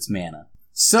doubles its mana.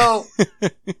 So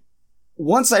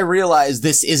once I realized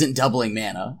this isn't doubling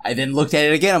mana, I then looked at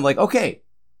it again. I'm like, okay,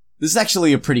 this is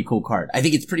actually a pretty cool card. I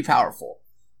think it's pretty powerful.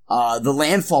 The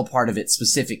landfall part of it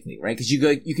specifically, right? Because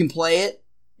you can play it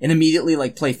and immediately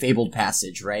like play Fabled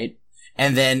Passage, right?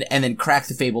 And then crack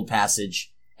the Fabled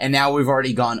Passage, and now we've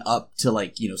already gone up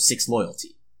to 6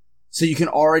 loyalty. So you can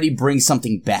already bring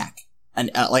something back, an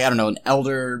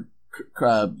elder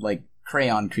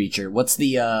crayon creature. What's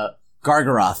the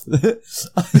Gargaroth?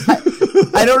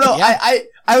 I don't know. Yeah.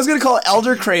 I was gonna call it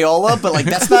Elder Crayola, but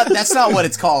that's not what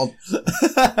it's called.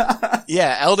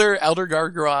 Yeah, Elder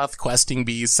Gargaroth, Questing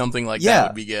Beast, something like that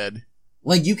would be good.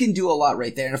 Like, you can do a lot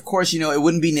right there. And of course, it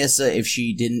wouldn't be Nissa if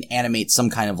she didn't animate some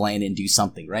kind of land and do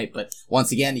something, right? But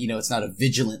once again, it's not a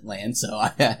vigilant land, so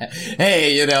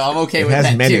hey, I'm okay with that too. It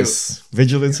has menace.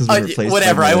 Vigilance has been replaced.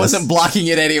 Whatever, I wasn't blocking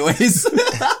it anyways.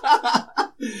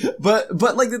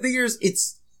 But like the thing is,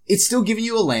 it's still giving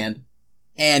you a land,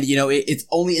 and it's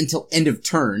only until end of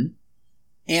turn,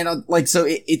 and so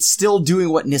it's still doing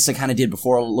what Nissa kind of did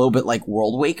before, a little bit like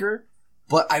World Waker.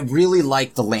 But I really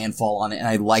like the landfall on it, and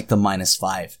I like the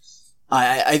 -5.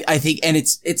 I think, and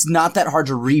it's not that hard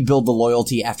to rebuild the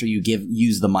loyalty after you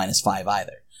use the -5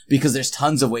 either, because there's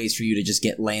tons of ways for you to just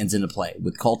get lands into play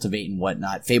with Cultivate and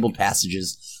whatnot, Fabled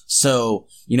Passages. So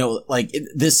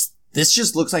this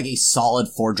just looks like a solid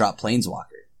 4-drop Planeswalker.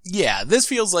 Yeah, this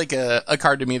feels like a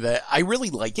card to me that I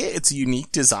really like it. It's a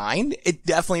unique design. It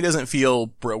definitely doesn't feel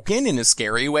broken in a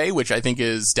scary way, which I think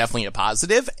is definitely a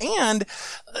positive. And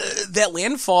that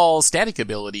landfall static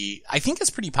ability, I think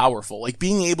is pretty powerful. Like,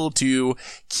 being able to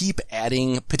keep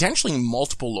adding potentially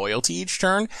multiple loyalty each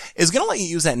turn is going to let you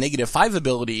use that -5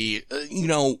 ability,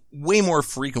 way more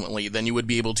frequently than you would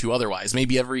be able to otherwise.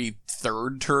 Maybe every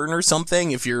third turn or something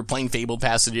if you're playing Fabled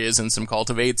Passages and some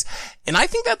Cultivates. And I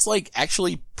think that's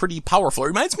actually pretty powerful. It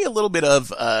reminds me a little bit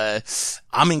of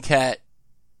Amonkhet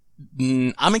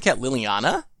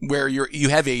Liliana, where you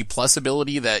have a plus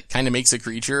ability that kind of makes a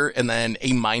creature and then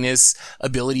a minus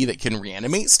ability that can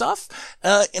reanimate stuff.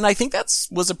 And I think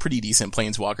was a pretty decent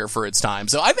Planeswalker for its time.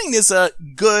 So I think this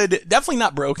good, definitely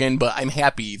not broken, but I'm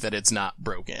happy that it's not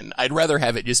broken. I'd rather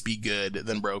have it just be good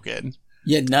than broken.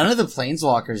 Yeah, none of the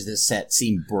Planeswalkers this set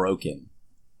seem broken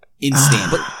in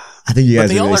standard. I think you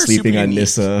guys are really sleeping on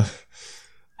Nissa.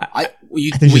 I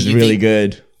think she's really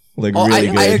good. Really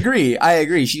good. I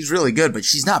agree. She's really good, but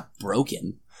she's not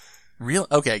broken. Real?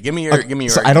 Okay, give me your.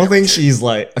 So I don't think she's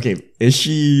is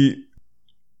she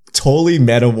totally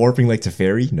meta warping like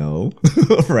Teferi? No,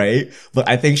 right? But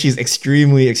I think she's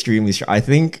extremely, extremely strong. I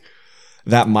think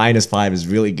that -5 is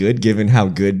really good given how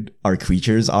good our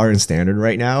creatures are in standard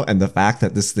right now, and the fact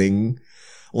that this thing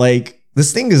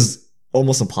is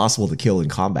almost impossible to kill in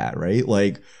combat, right?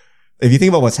 If you think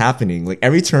about what's happening,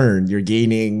 every turn you're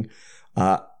gaining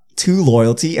 2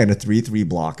 loyalty and a 3/3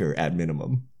 blocker at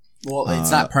minimum. Well, it's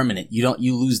not permanent.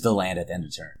 You lose the land at the end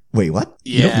of turn. Wait, what?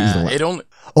 Yeah, you don't lose the land. It only.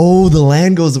 Oh, the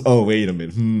land goes. Oh, wait a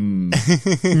minute.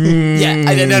 Yeah,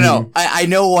 no. I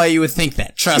know why you would think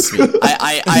that. Trust me.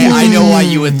 I know why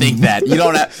you would think that. You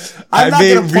don't have. I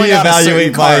may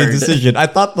reevaluate my decision. I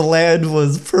thought the land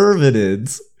was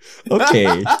permanent.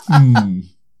 Okay.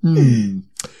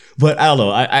 But I don't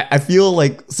know. I feel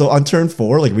so on turn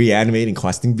 4, reanimating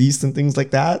Questing Beasts and things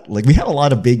like that. We had a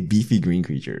lot of big, beefy green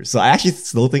creatures. So I actually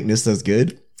still think Nissa's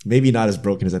good. Maybe not as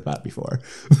broken as I thought before,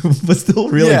 but still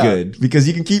really good because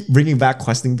you can keep bringing back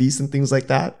Questing Beasts and things like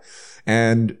that.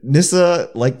 And Nissa,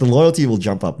 the loyalty will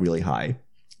jump up really high.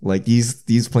 These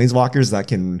Planeswalkers that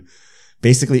can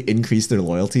basically increase their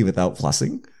loyalty without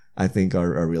plussing, I think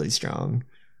are really strong.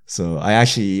 So I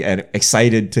actually am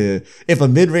excited if a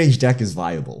mid-range deck is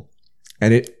viable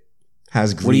and it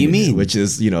has green, what do you mean? Which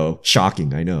is,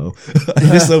 shocking, I know.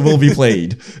 Nissa will be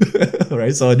played,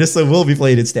 right? So Nissa will be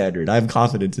played in standard. I'm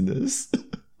confident in this.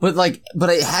 But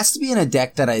it has to be in a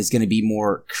deck that is going to be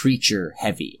more creature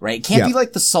heavy, right? It can't be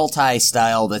the Sultai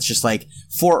style that's just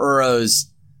 4 Uros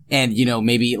and,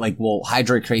 maybe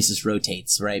Hydroic Crisis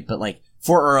rotates, right? But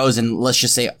 4 Uros and let's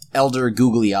just say Elder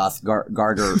Googleoth,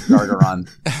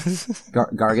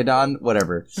 Gargadon,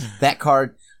 whatever. That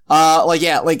card.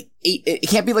 It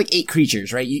can't be like 8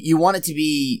 creatures, right? You want it to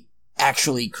be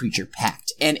actually creature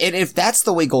packed. And if that's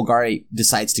the way Golgari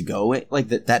decides to go,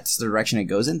 that's the direction it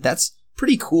goes in, that's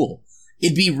pretty cool.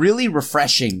 It'd be really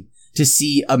refreshing to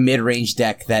see a mid-range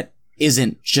deck that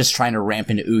isn't just trying to ramp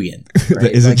into Ugin. Right?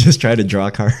 That isn't just trying to draw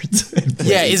cards.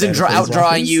 Yeah, isn't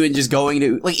outdrawing you and just going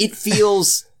to, like, it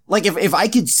feels like if I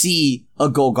could see a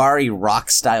Golgari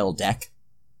rock style deck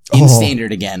in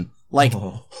standard again, like,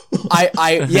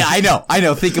 I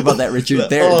know. Think about that, Richard.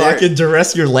 I can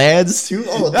duress your lands too?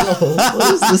 Oh no,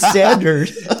 what is the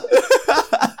standard?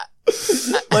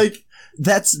 Like,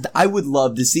 I would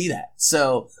love to see that.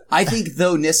 So, I think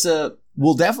though Nissa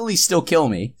will definitely still kill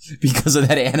me because of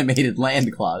that animated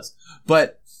land clause,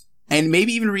 and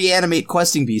maybe even reanimate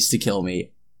Questing Beast to kill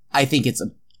me. I think it's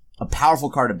a powerful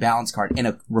card, a balanced card, and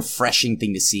a refreshing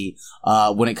thing to see.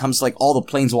 When it comes to like all the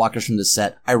planeswalkers from this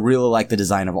set, I really like the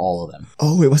design of all of them.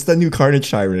 Oh wait, what's that new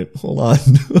Carnage Tyrant? Hold on.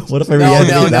 What if I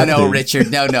reanimate that thing?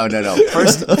 Richard. No.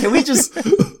 First, can we just,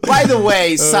 by the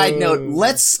way, side note,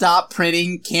 let's stop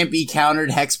printing can't be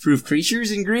countered hexproof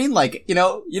creatures in green. Like,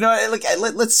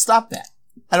 let's stop that.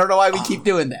 I don't know why we keep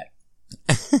doing that.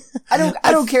 I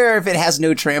don't care if it has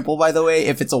no trample, by the way.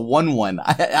 If it's a 1/1,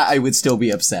 I would still be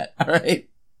upset. All right.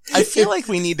 I feel like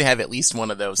we need to have at least one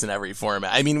of those in every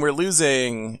format. I mean, we're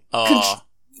losing.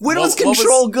 When was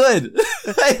control good?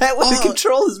 The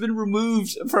control has been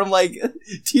removed from like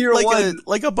tier 1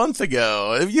 like a month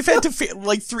ago. You've had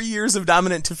like 3 years of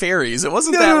dominant Teferis. It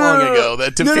wasn't that long ago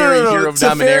that Teferi Hero of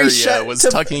Dominaria was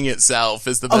tucking itself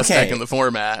as the best deck in the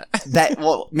format.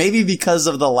 Maybe because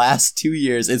of the last 2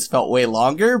 years, it's felt way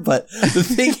longer. But the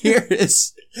thing here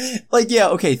is,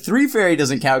 3 Fairy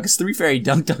doesn't count because 3 Fairy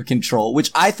dunked on control,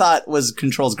 which I thought was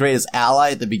control's greatest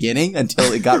ally at the beginning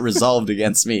until it got resolved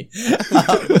against me.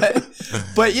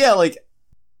 But yeah, like,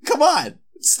 come on.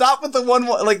 Stop with the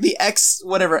the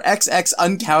XX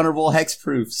uncounterable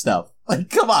hexproof stuff. Like,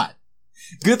 come on.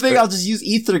 Good thing I'll just use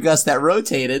Ether Gust that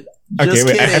rotated. Okay,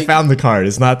 wait, I found the card.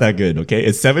 It's not that good, okay?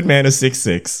 It's 7 mana,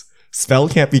 6/6. Spell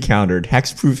can't be countered.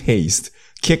 Hexproof haste.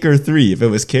 Kicker 3. If it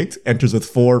was kicked, enters with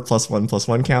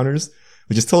 4+1/+1 counters,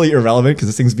 which is totally irrelevant because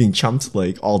this thing's being chumped,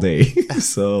 like, all day.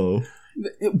 So...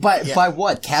 By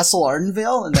what? Castle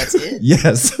Ardenvale? And that's it?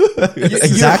 Yes.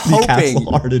 Exactly, Castle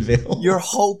Ardenvale. You're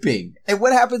hoping. And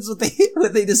what happens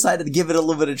when they decided to give it a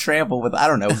little bit of trample with, I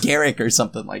don't know, Garrick or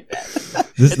something like that?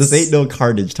 This ain't no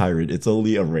Carnage Tyrant. It's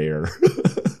only a rare.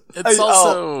 It's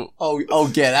also...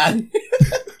 get out of here.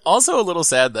 Also a little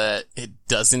sad that it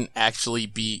doesn't actually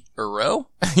beat Uro.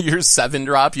 Your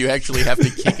 7-drop, you actually have to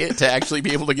kick it to actually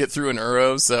be able to get through an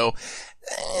Uro, so...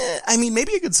 I mean,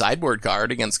 maybe a good sideboard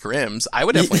card against Krims. I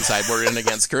would definitely sideboard it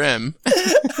against Krim.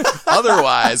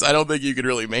 Otherwise, I don't think you could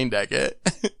really main deck it.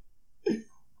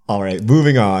 All right,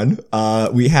 moving on.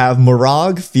 We have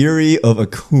Morag, Fury of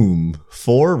Akum,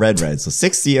 4 red, so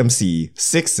 6 CMC,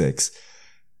 6/6.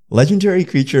 Legendary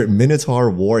creature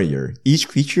Minotaur Warrior. Each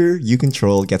creature you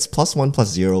control gets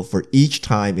 +1/+0 for each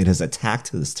time it has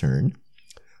attacked this turn.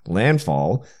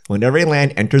 Landfall. Whenever a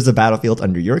land enters the battlefield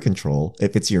under your control,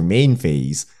 if it's your main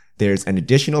phase, there's an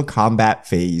additional combat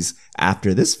phase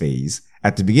after this phase.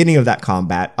 At the beginning of that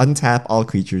combat, untap all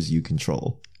creatures you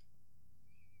control.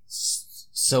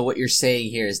 So what you're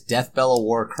saying here is Deathbell a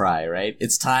Warcry, right?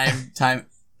 It's time.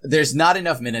 There's not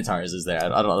enough Minotaurs, is there?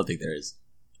 I don't think there is.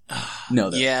 No,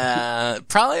 yeah,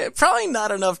 probably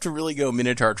not enough to really go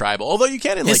Minotaur tribal. Although you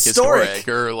can in like historic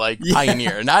or like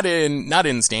Pioneer, not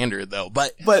in standard though.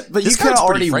 But you could have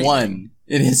already won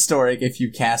in historic if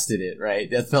you casted it, right?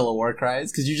 Deathbell of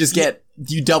Warcries, because you just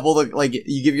you double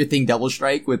you give your thing double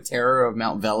strike with Terror of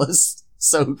Mount Velis.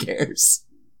 So who cares?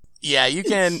 Yeah, you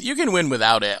can win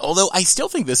without it. Although I still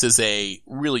think this is a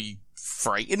really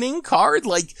frightening card.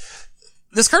 Like,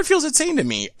 this card feels insane to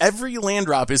me. Every land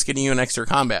drop is getting you an extra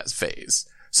combat phase.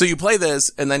 So you play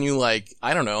this, and then you I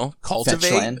don't know,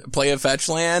 cultivate, play a fetch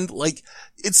land. Like,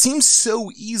 it seems so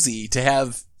easy to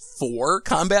have 4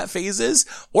 combat phases,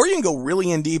 or you can go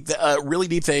really deep to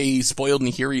a Spoiled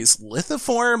Nahiri's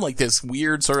Lithoform, like this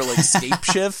weird sort of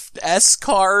Scapeshift-esque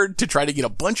card to try to get a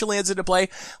bunch of lands into play.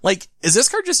 Like, is this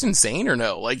card just insane or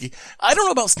no? Like, I don't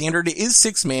know about standard. It is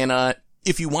 6 mana.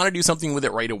 If you want to do something with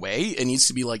it right away, it needs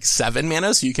to be 7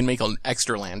 mana so you can make an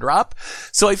extra land drop.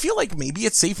 So I feel like maybe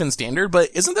it's safe in standard, but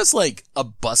isn't this a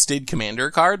busted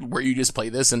commander card where you just play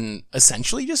this and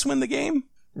essentially just win the game?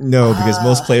 No, because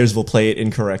most players will play it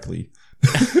incorrectly.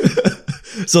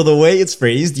 So the way it's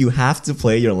phrased, you have to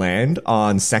play your land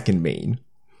on second main.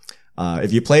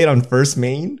 If you play it on first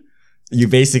main, you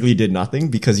basically did nothing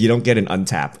because you don't get an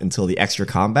untap until the extra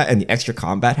combat, and the extra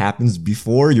combat happens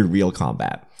before your real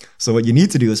combat. So what you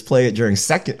need to do is play it during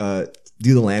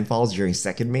do the landfalls during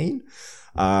second main.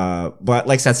 But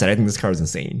like Seth said, I think this card is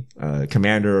insane.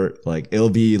 Commander, like, it'll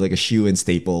be like a shoe-in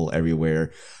staple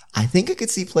everywhere. I think I could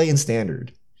see play in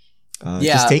standard.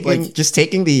 Just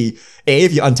taking the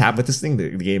if you untap with this thing, the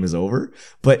game is over.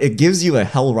 But it gives you a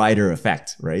Hell Rider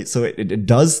effect, right? So it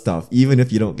does stuff even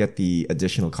if you don't get the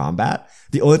additional combat.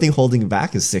 The only thing holding it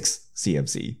back is 6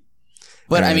 CMC.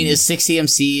 But I mean, is 6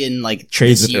 CMC in like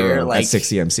trades this with year, Uro like at 6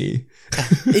 CMC?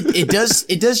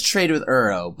 it does trade with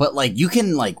Uro, but like you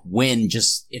can like win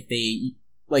just if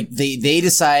they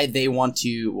decide they want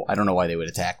to. I don't know why they would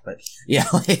attack, but yeah,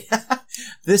 like,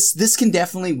 this can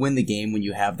definitely win the game when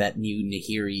you have that new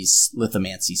Nahiri's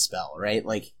Lithomancy spell, right?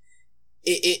 Like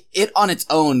it on its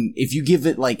own, if you give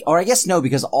it like, or I guess no,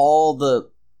 because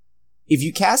if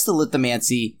you cast the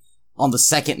Lithomancy on the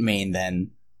second main,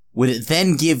 then would it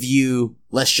then give you,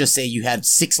 let's just say you had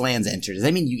 6 lands entered? Does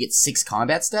that mean you get 6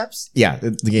 combat steps? Yeah,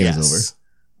 the game is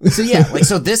over. So yeah, like,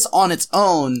 so this on its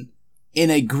own, in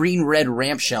a green-red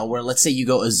ramp shell, where let's say you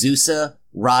go Azusa,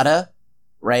 Rada,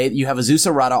 right? You have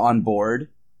Azusa, Rada on board,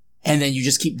 and then you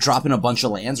just keep dropping a bunch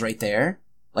of lands right there,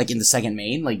 like in the second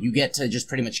main, like you get to just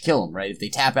pretty much kill them, right? If they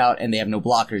tap out and they have no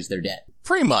blockers, they're dead.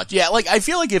 Pretty much, yeah. Like, I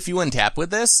feel like if you untap with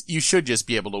this, you should just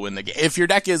be able to win the game. If your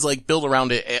deck is, like, built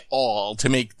around it at all to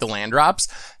make the land drops,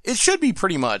 it should be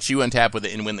pretty much you untap with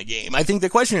it and win the game. I think the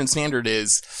question in Standard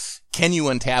is, can you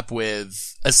untap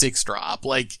with a 6-drop?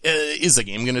 Like, is the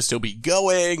game gonna still be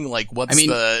going? Like,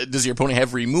 does your opponent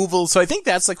have removal? So I think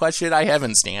that's the question I have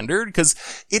in Standard, because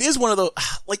it is one of those,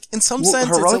 like, in some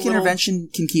sense, Heroic Intervention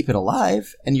can keep it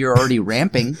alive, and you're already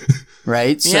ramping,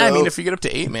 right? So, yeah, I mean, if you get up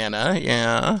to 8 mana,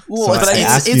 yeah. Well, So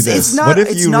it's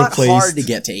not hard to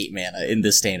get to 8 mana in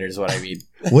this Standard, is what I mean.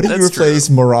 What if you replace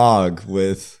Morag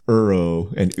with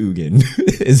Uro and Ugin?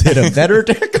 Is it a better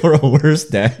deck or a worse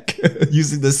deck?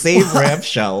 Using the same ramp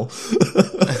shell.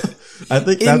 I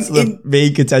think that's the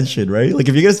main contention, right? Like,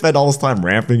 if you're gonna spend all this time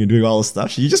ramping and doing all this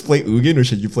stuff, should you just play Ugin or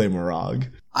should you play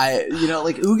Morag? Like,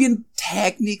 Ugin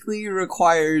technically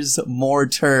requires more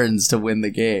turns to win the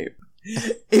game.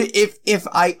 If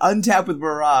I untap with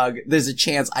Morag, there's a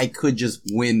chance I could just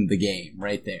win the game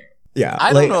right there. Yeah,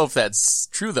 I don't know if that's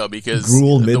true though, because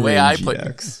the way I play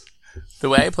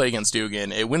against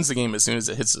Ugin, it wins the game as soon as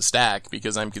it hits the stack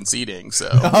because I'm conceding. So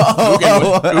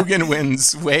Ugin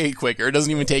wins way quicker. It doesn't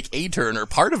even take a turn or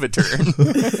part of a turn.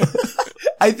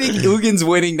 I think Ugin's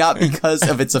winning not because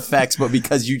of its effects, but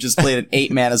because you just played an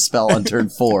 8 mana spell on turn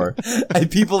 4,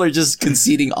 and people are just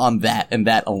conceding on that and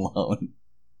that alone.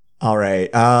 All right,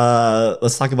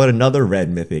 let's talk about another red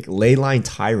mythic, Leyline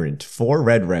Tyrant. 4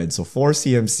 red, so 4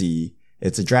 CMC.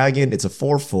 It's a dragon, it's a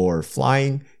 4/4,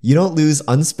 flying. You don't lose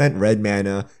unspent red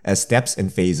mana as steps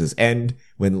and phases end.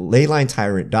 When Leyline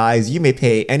Tyrant dies, you may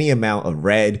pay any amount of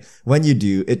red. When you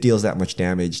do, it deals that much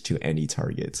damage to any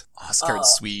target. Oh, this card's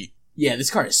sweet. Yeah, this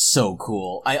card is so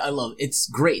cool. I love it. It's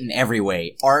great in every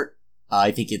way. Art, I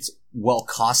think it's well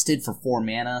costed for 4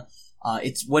 mana.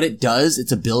 It's what it does,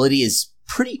 its ability is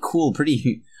pretty cool,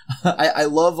 I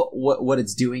love what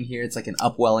it's doing here. It's like an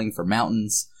upwelling for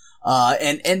mountains.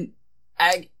 And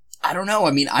I don't know.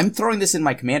 I mean, I'm throwing this in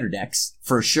my commander decks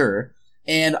for sure.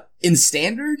 And in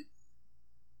standard,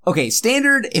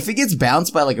 if it gets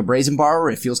bounced by like a Brazen Borrower,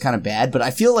 it feels kind of bad, but I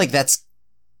feel like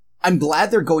I'm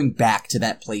glad they're going back to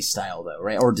that play style though,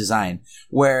 right? Or design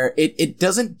where it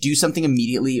doesn't do something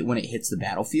immediately when it hits the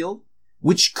battlefield,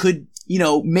 which could,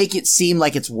 make it seem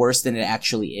like it's worse than it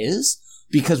actually is.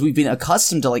 Because we've been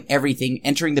accustomed to like everything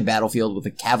entering the battlefield with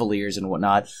the Cavaliers and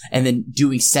whatnot, and then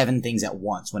doing 7 things at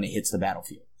once when it hits the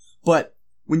battlefield. But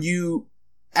when you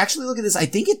actually look at this, I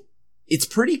think it's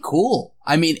pretty cool.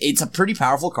 I mean, it's a pretty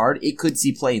powerful card. It could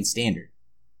see play in standard.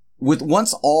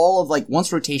 Once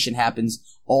rotation happens,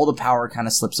 all the power kind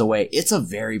of slips away. It's a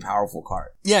very powerful card.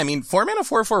 Yeah, I mean, 4 mana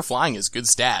 4/4 flying is good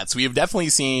stats. We have definitely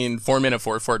seen 4 mana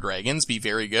 4/4 dragons be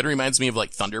very good. It reminds me of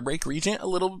like Thunderbreak Regent a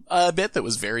little bit. That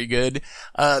was very good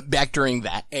back during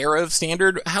that era of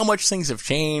standard. How much things have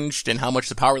changed and how much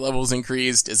the power levels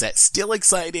increased. Is that still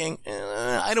exciting?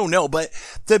 I don't know, but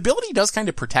the ability does kind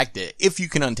of protect it if you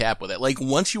can untap with it. Like,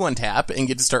 once you untap and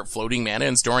get to start floating mana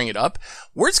and storing it up,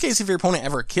 worst case, if your opponent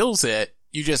ever kills it,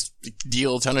 you just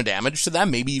deal a ton of damage to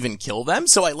them, maybe even kill them.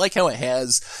 So I like how it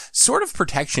has sort of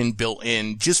protection built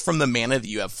in just from the mana that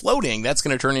you have floating. That's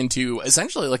going to turn into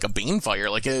essentially like a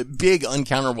Banefire, like a big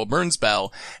uncounterable burn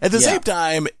spell. At the same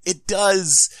time, it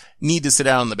does need to sit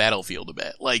out on the battlefield a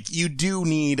bit. Like, you do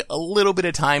need a little bit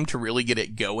of time to really get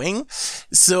it going.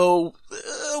 So,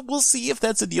 we'll see if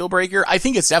that's a deal breaker. I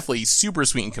think it's definitely super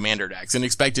sweet in Commander decks and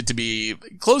expect it to be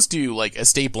close to like a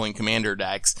staple in Commander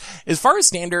decks. As far as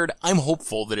Standard, I'm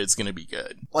hopeful that it's going to be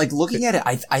good. Like, looking at it,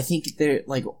 I think they're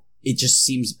like, it just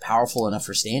seems powerful enough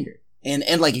for Standard. And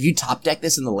like, if you top deck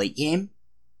this in the late game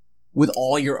with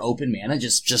all your open mana,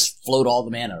 just float all the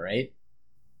mana, right?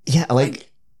 Yeah,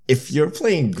 like if you're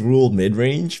playing Gruul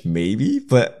mid-range, maybe,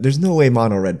 but there's no way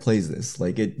Mono Red plays this.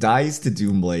 Like, it dies to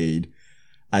Doomblade.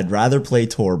 I'd rather play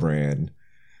Torbrand.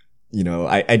 You know,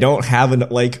 I don't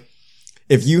have like,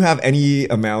 if you have any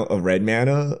amount of red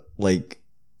mana, like,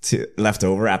 left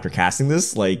over after casting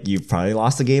this, like, you've probably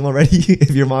lost the game already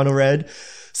if you're Mono Red.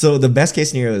 So the best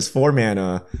case scenario is 4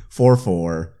 mana,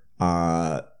 4/4.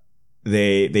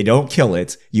 They don't kill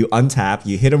it. You untap,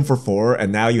 you hit them for 4,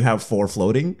 and now you have 4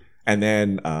 floating. And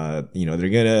then, they're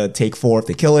gonna take 4 if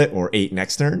they kill it, or 8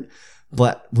 next turn.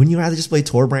 But wouldn't you rather just play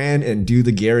Torbrand and do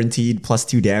the guaranteed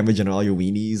 +2 damage on all your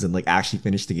weenies and like actually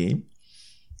finish the game?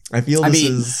 I feel this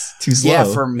is too slow. Yeah,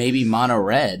 for maybe Mono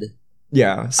Red.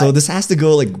 Yeah, so this has to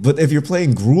go like, but if you're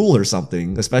playing Gruul or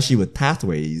something, especially with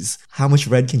Pathways, how much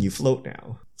red can you float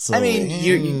now? So, I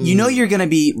mean, you know you're gonna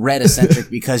be red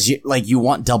eccentric because you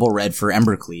want double red for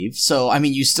Embercleave. So, I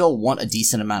mean, you still want a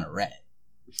decent amount of red.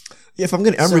 Yeah, if I'm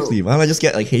gonna Embercleave, why don't I just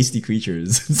get like hasty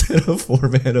creatures instead of 4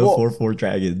 mana, 4/4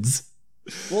 dragons?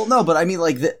 Well, no, but I mean,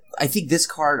 like, I think this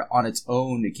card on its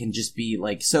own can just be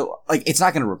like, so, like, it's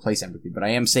not gonna replace Embercleave, but I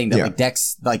am saying that like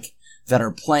decks, like, that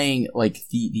are playing like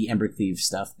the Embercleave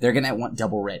stuff, they're gonna want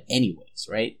double red anyways,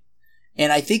 right?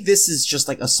 And I think this is just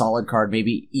like a solid card,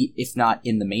 maybe if not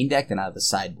in the main deck, then out of the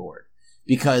sideboard,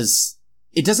 because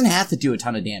it doesn't have to do a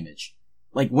ton of damage.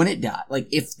 Like, when it dies, like,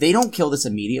 if they don't kill this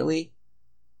immediately,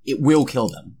 it will kill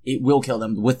them. It will kill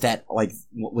them with that, like,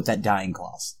 with that dying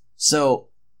clause. So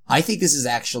I think this is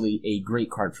actually a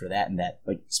great card for that and that,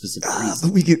 like, specific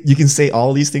reason. You can say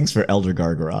all these things for Elder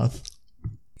Gargaroth.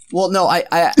 Well, no, I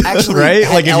actually right?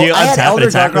 Like, if you untap and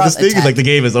attack with this thing, attack. like, the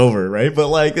game is over, right? But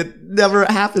like, it never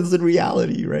happens in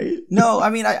reality, right? No, I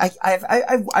mean,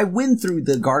 I win through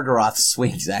the Gargaroth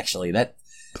swings, actually. That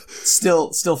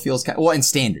still feels kind of, well, in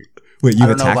Standard. Wait,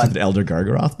 you've attacked with an Elder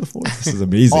Gargaroth before? This is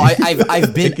amazing. Oh,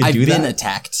 I've been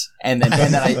attacked, and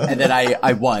then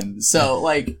I won. So,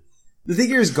 like, the thing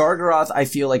here is Gargaroth, I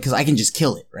feel like, cause I can just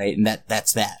kill it, right? And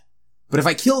that's that. But if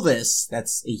I kill this,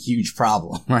 that's a huge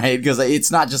problem, right? Because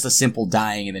it's not just a simple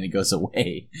dying and then it goes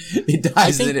away. It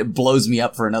dies and then it blows me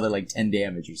up for another, like, 10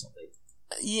 damage or something.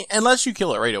 Yeah, unless you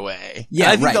kill it right away.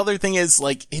 Yeah, and I think the other thing is,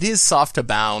 like, it is soft to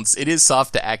bounce. It is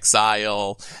soft to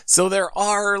exile. So there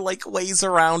are, like, ways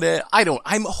around it.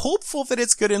 I'm hopeful that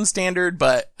it's good in Standard,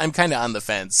 but I'm kind of on the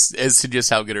fence as to just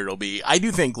how good it'll be. I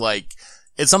do think, like,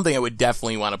 it's something I would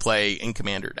definitely want to play in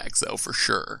Commander decks, though, for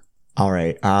sure. All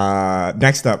right.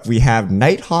 Next up, we have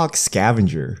Nighthawk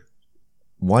Scavenger.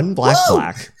 1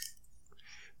 black.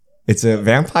 It's a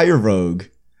vampire rogue.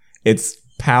 Its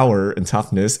power and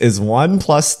toughness is 1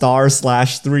 +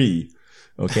 star/3.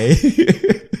 Okay.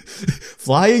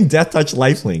 Flying Death Touch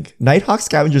Lifelink. Nighthawk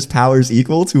Scavenger's power is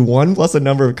equal to 1 + a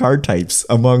number of card types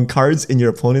among cards in your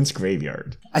opponent's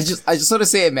graveyard. I just want to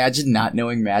say, imagine not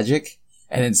knowing Magic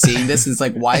and then seeing this and it's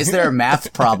like, why is there a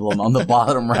math problem on the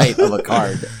bottom right of a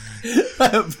card?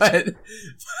 but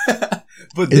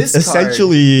this it's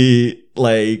essentially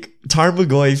like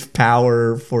Tarmogoyf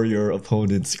power for your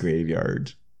opponent's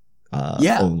graveyard.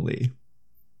 Only.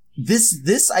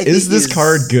 This I think is this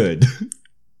card good?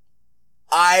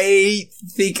 I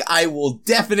think I will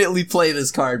definitely play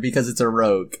this card because it's a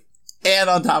rogue.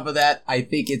 And on top of that, I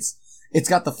think it's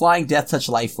got the Flying Death Touch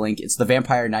Lifelink. It's the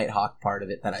Vampire Nighthawk part of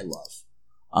it that I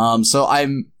love. So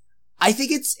I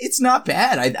think it's not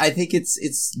bad. I think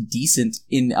it's decent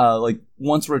in, like,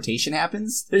 once rotation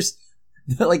happens. There's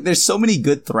so many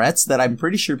good threats that I'm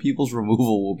pretty sure people's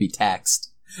removal will be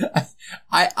taxed.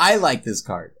 I like this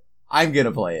card. I'm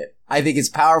gonna play it. I think it's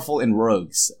powerful in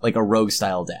rogues, like a rogue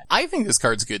style deck. I think this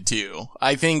card's good too.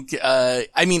 I think,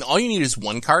 all you need is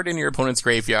 1 card in your opponent's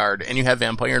graveyard and you have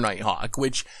Vampire Nighthawk,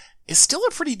 which is still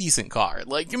a pretty decent card.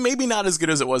 Like, maybe not as good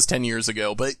as it was 10 years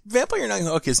ago, but Vampire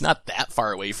Nighthawk is not that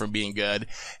far away from being good.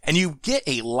 And you get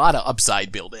a lot of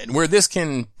upside built in, where this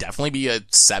can definitely be a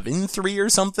 7/3 or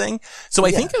something. So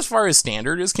I think as far as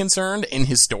Standard is concerned, in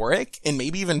Historic, and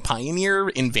maybe even Pioneer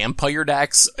in Vampire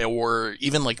decks, or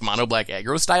even like Mono Black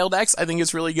aggro style decks, I think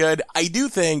it's really good. I do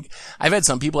think, I've had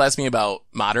some people ask me about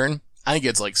Modern. I think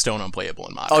it's like stone unplayable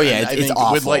in modern. Oh yeah, I it's think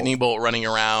awful. with Lightning Bolt running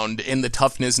around and the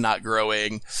toughness not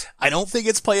growing, I don't think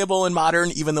it's playable in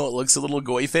modern, even though it looks a little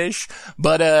goyfish.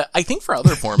 But I think for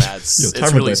other formats,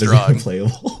 it's really strong.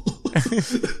 Playable.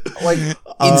 Like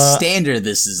in standard,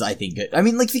 this is I think good. I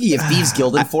mean, like thinking of Thieves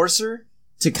Guild Enforcer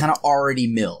to kind of already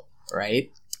mill,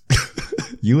 right?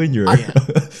 You and your yeah.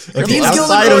 okay, Thieves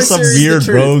Guild outside of some Enforcer is the weird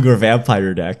truth. rogue or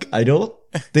vampire deck, I don't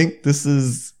think this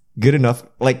is good enough.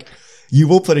 Like, you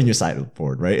will put in your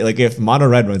sideboard, right? Like, if Mono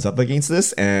Red runs up against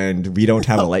this and we don't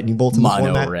have a Lightning Bolt in the Mono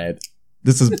format, Red.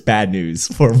 this is bad news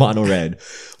for Mono Red.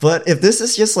 But if this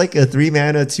is just like a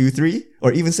 3-mana 2/3,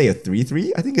 or even say a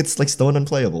 3/3, I think it's like stone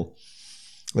unplayable.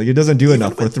 Like, it doesn't do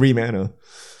enough for 3 mana.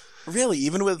 Really,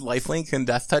 even with lifelink and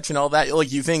death touch and all that,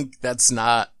 like you think that's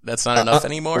not enough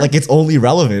anymore? Like, it's only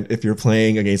relevant if you're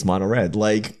playing against Mono Red.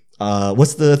 Like,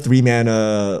 what's the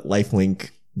 3-mana lifelink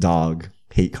dog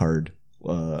hate card?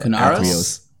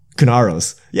 Kanaros?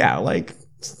 Kanaros. Yeah, like,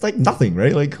 it's like nothing,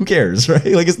 right? Like, who cares, right?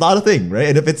 Like, it's not a thing, right?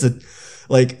 And if it's a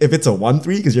 1/3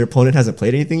 because your opponent hasn't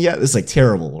played anything yet, it's like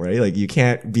terrible, right? Like, you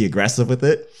can't be aggressive with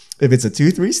it. If it's a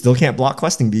 2/3, still can't block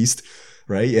Questing Beast,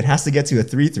 right? It has to get to a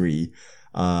 3/3.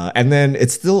 And then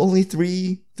it's still only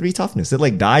 3 toughness. It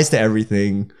like dies to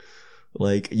everything.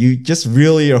 Like, you just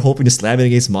really are hoping to slam it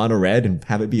against Mono Red and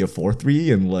have it be a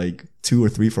 4/3 and like 2 or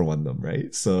 3 for one of them,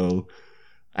 right? So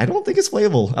I don't think it's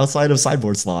playable outside of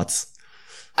sideboard slots.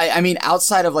 I mean,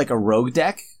 outside of like a rogue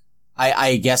deck,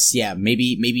 I guess, yeah,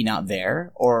 maybe not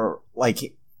there, or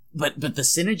like, but the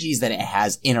synergies that it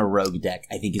has in a rogue deck,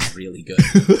 I think is really good.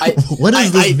 What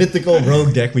is this mythical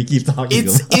rogue deck we keep talking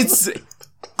about?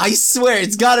 I swear,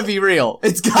 it's gotta be real.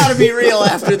 It's gotta be real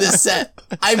after this set.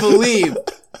 I believe.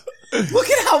 Look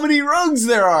at how many rogues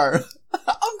there are.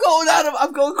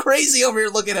 I'm going crazy over here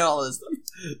looking at all this stuff.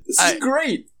 This is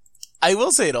great. I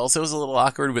will say it also is a little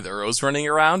awkward with Uros running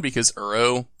around because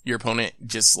Uro, your opponent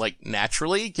just like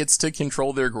naturally gets to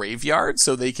control their graveyard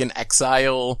so they can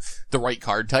exile the right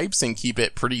card types and keep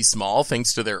it pretty small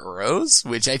thanks to their Uros,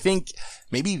 which I think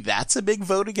maybe that's a big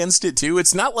vote against it too.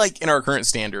 It's not like in our current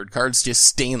standard, cards just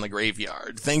stay in the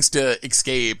graveyard. Thanks to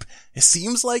Escape, it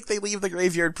seems like they leave the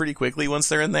graveyard pretty quickly once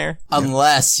they're in there.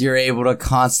 Unless you're able to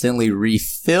constantly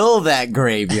refill that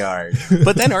graveyard.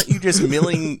 But then aren't you just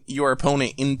milling your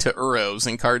opponent into Uros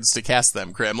and cards to cast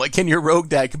them, Krim? Like, can your rogue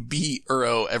deck beat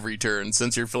Uro every turn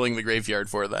since you're filling the graveyard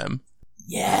for them?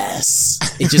 Yes.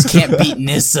 It just can't beat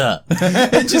Nissa.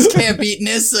 It just can't beat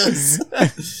Nissas.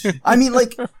 I mean,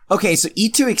 like, okay, so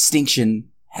E2 Extinction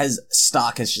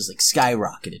stock has just like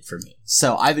skyrocketed for me.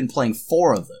 So I've been playing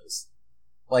 4 of those.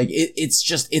 Like,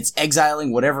 it's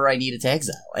exiling whatever I need it to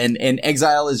exile. And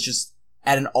exile is just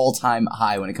at an all-time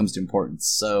high when it comes to importance.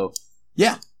 So,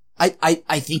 yeah,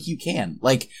 I think you can.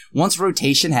 Like, once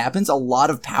rotation happens, a lot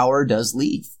of power does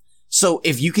leave. So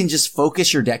if you can just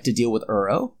focus your deck to deal with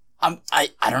Uro, I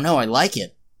don't know, I like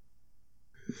it.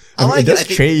 I mean, it does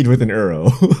trade with an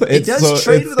Uro. It does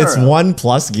trade with Uro. It's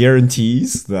 1+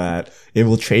 guarantees that it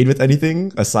will trade with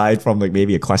anything aside from like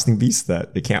maybe a Questing Beast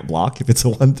that it can't block if it's a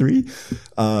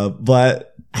 1/3.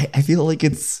 But I feel like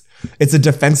it's a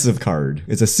defensive card.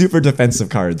 It's a super defensive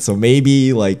card. So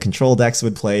maybe like control decks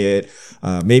would play it.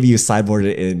 Maybe you sideboard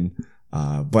it in.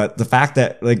 But the fact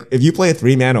that like if you play a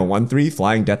 3-mana 1/3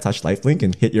 flying Death Touch Lifelink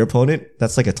and hit your opponent,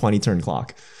 that's like a 20-turn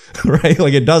clock. Right?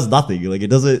 Like it does nothing. Like it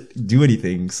doesn't do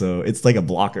anything. So it's like a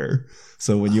blocker.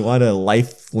 So when you want a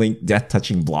lifelink death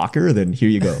touching blocker, then here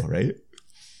you go, right?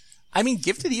 I mean,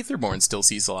 Gifted Aetherborn still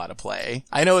sees a lot of play.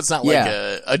 I know it's not like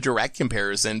a direct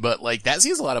comparison, but like that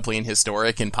sees a lot of play in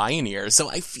Historic and Pioneer. So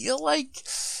I feel like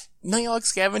Nighthawk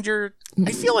Scavenger,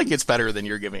 I feel like it's better than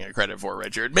you're giving it credit for,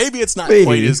 Richard. Maybe it's not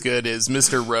quite as good as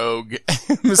Mr. Rogue,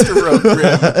 Mr. Rogue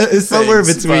Krim. It's somewhere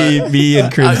between me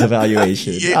and Krim's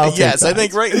evaluation. Yes, I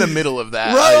think right in the middle of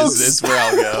that is where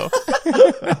I'll go.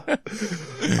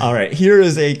 All right, here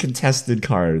is a contested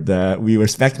card that we were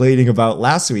speculating about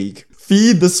last week.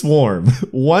 Feed the Swarm.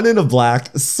 1 in a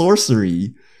black,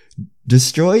 sorcery.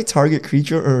 Destroy target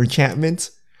creature or enchantment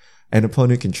an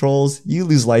opponent controls. You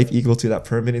lose life equal to that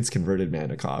permanent's converted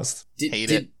mana cost.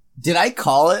 Did I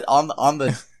call it on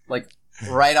the like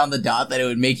right on the dot that it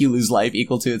would make you lose life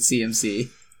equal to its CMC?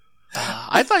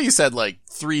 I thought you said like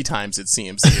 3 times its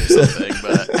CMC or something,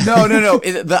 but no.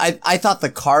 I thought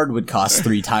the card would cost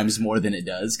 3 times more than it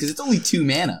does because it's only 2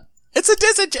 mana. It's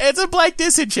a black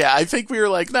disenchant. I think we were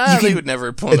like, they would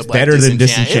never pull the black better than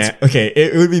disenchant. Okay,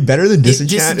 it would be better than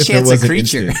disenchant if there was a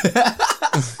creature.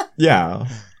 Yeah.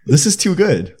 This is too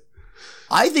good.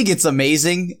 I think it's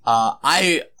amazing.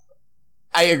 I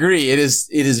agree. It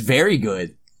is very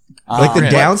good. Like the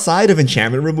Right. downside of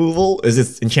enchantment removal is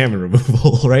it's enchantment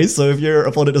removal, right? So if your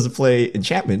opponent doesn't play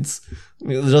enchantments,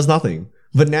 it does nothing.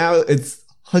 But now it's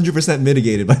 100%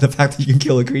 mitigated by the fact that you can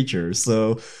kill a creature.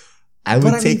 So I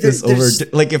would take this over.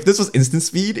 Like if this was instant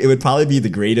speed, it would probably be the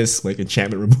greatest like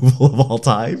enchantment removal of all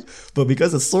time. But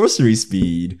because it's sorcery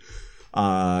speed,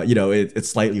 it's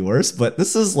slightly worse. But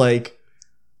this is like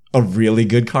a really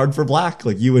good card for black.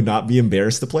 Like you would not be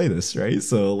embarrassed to play this, right?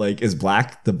 So like, is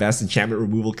black the best enchantment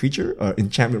removal creature or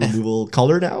enchantment removal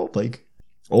color now? Like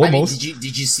almost. I mean,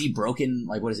 did you see broken,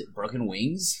 like, what is it? Broken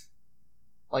Wings?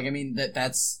 Like, I mean,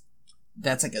 that's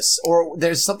like or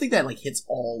there's something that like hits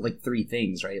all like three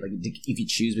things, right? Like if you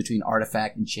choose between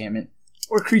artifact, enchantment,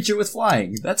 or creature with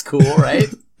flying. That's cool, right?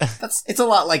 It's a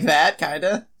lot like that,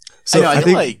 kinda. So I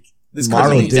think like this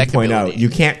Marlon did deck point ability. out you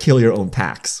can't kill your own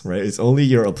packs, right? It's only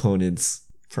your opponent's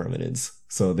permanents.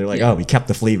 So they're like, oh, we kept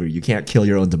the flavor. You can't kill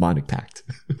your own demonic pact.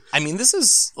 I mean, this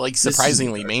is like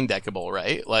surprisingly main deckable,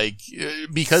 right? Like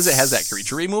because it has that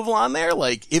creature removal on there.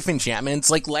 Like if enchantments,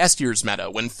 like last year's meta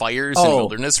when fires and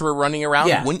wilderness were running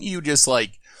around, wouldn't you just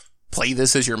like play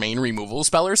this as your main removal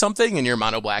spell or something in your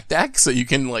mono black deck so you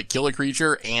can like kill a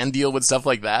creature and deal with stuff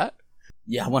like that?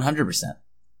 Yeah,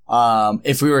 100%.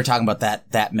 If we were talking about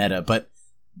that meta, but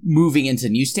moving into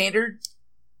new standard,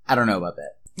 I don't know about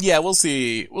that. Yeah, we'll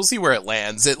see. We'll see where it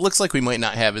lands. It looks like we might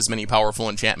not have as many powerful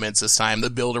enchantments this time. The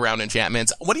build around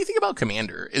enchantments. What do you think about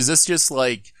Commander? Is this just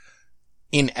like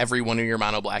in every one of your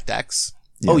mono black decks?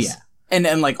 Oh Yes. yeah.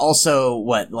 And like also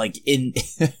what, like in,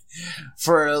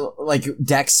 for like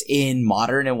decks in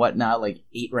modern and whatnot, like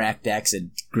 8-rack decks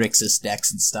and Grixis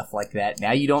decks and stuff like that.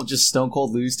 Now you don't just stone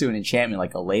cold lose to an enchantment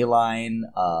like a Leyline,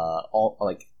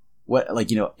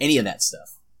 any of that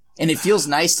stuff. And it feels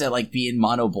nice to like be in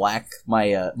mono black.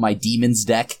 My demons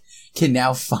deck can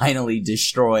now finally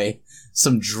destroy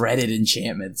some dreaded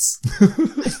enchantments.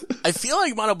 I feel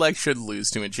like mono black should lose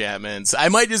to enchantments. I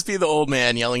might just be the old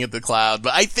man yelling at the cloud,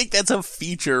 but I think that's a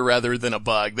feature rather than a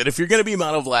bug. That if you're going to be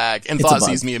mono black and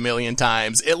Thoughtseize me a million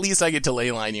times, at least I get to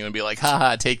leyline you and be like,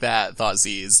 haha, take that,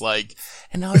 Thoughtseize. Like,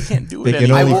 and now I can't do it They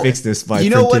can anymore. only fix this by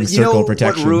printing circle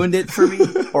protection. What ruined it for me?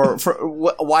 Or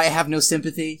why I have no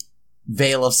sympathy?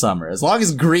 Veil of Summer. As long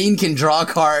as green can draw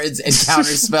cards and counter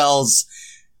spells,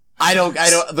 I don't,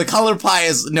 the color pie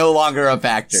is no longer a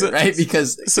factor, right?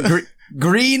 Because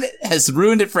green has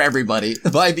ruined it for everybody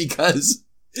because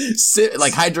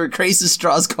Hydra Krasis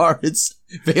draws cards,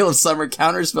 Veil of Summer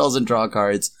counter spells and draw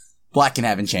cards, black can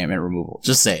have enchantment removal.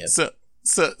 Just say it.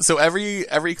 So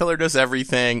every color does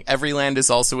everything. Every land is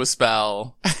also a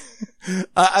spell.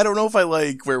 I don't know if I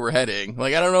like where we're heading.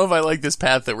 Like, I don't know if I like this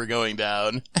path that we're going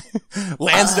down.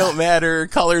 Lands don't matter.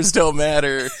 Colors don't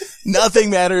matter.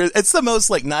 Nothing matters. It's the most,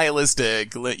 like,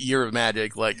 nihilistic year of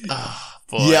Magic. Like, oh,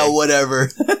 boy. Yeah, whatever.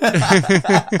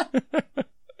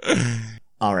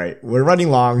 All right, we're running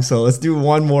long, so let's do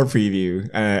one more preview.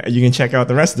 You can check out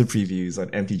the rest of the previews on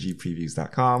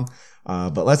mtgpreviews.com.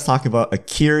 But let's talk about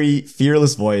Akiri,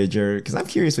 Fearless Voyager, because I'm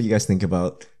curious what you guys think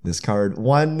about this card.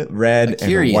 1 red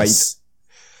and a white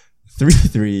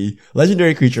 3/3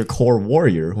 legendary creature, Core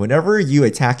Warrior. Whenever you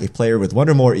attack a player with 1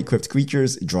 or more equipped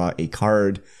creatures, draw a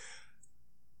card.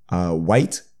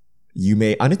 White, you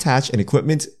may unattach an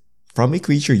equipment from a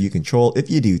creature you control. If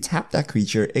you do, tap that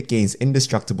creature. It gains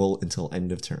indestructible until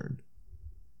end of turn.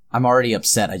 I'm already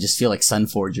upset. I just feel like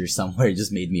Sunforger somewhere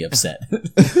just made me upset.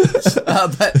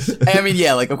 But I mean,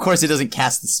 yeah, like of course it doesn't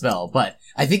cast the spell, but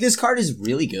I think this card is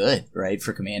really good, right,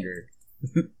 for Commander.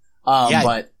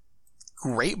 But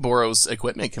great Boros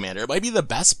Equipment Commander. It might be the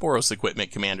best Boros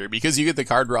Equipment Commander because you get the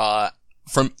card draw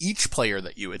from each player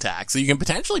that you attack. So you can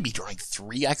potentially be drawing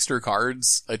 3 extra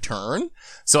cards a turn.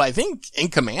 So I think in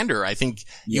Commander,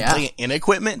 you play an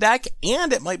equipment deck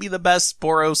and it might be the best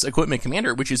Boros Equipment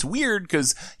Commander, which is weird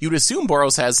because you'd assume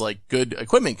Boros has like good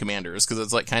equipment commanders because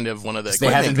it's like kind of one of the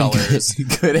equipment colors.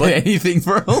 Good at anything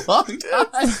for a long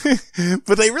time.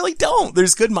 But they really don't.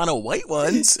 There's good mono white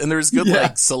ones and there's good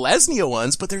like Selesnya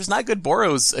ones, but there's not good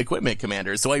Boros Equipment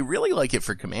Commanders. So I really like it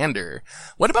for Commander.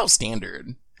 What about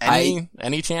Standard?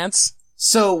 Any chance?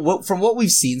 So from what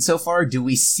we've seen so far, do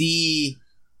we see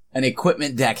an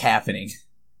equipment deck happening?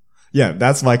 Yeah,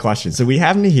 that's my question. So we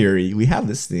have Nahiri, we have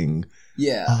this thing.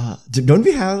 Yeah. Don't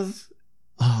we have,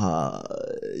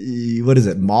 what is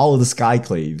it? Maul of the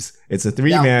Skyclaves. It's a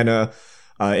 3 mana.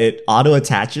 It auto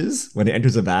attaches when it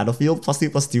enters a battlefield.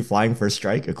 +2/+2 flying first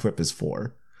strike. Equip is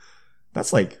 4.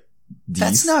 That's like,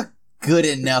 that's not good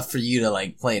enough for you to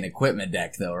like play an equipment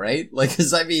deck though, right? Like,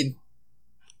 cause I mean,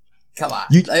 come on.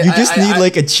 You just need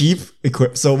like a cheap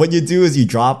equip. So what you do is you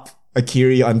drop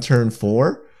Akiri on turn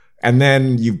 4, and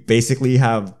then you basically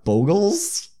have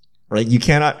Bogles right? You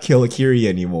cannot kill Akiri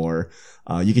anymore.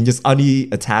 You can just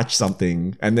attach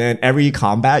something, and then every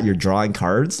combat you're drawing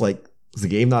cards. Like, is the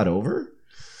game not over?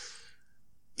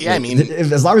 Yeah, I mean,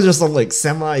 as long as there's some like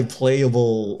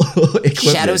semi-playable equipment.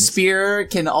 Shadow Spear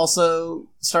can also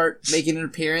start making an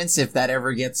appearance if that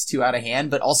ever gets too out of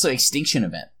hand, but also Extinction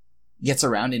Event gets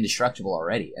around Indestructible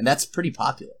already, and that's pretty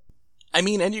popular. I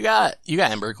mean, and you got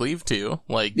Embercleave too.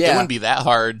 Like, it wouldn't be that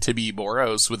hard to be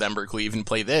Boros with Embercleave and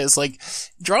play this. Like,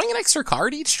 drawing an extra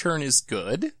card each turn is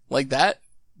good. Like,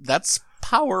 that's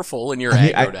powerful in your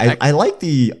aggro deck. I like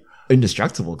the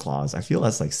Indestructible clause. I feel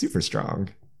that's like super strong.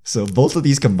 So both of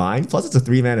these combined, plus it's a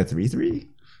 3-mana 3/3.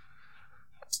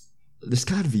 There's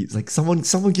gotta be like someone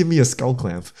give me a Skull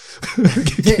Clamp.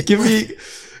 give me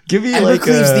like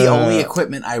Embercleave's the only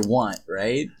equipment I want,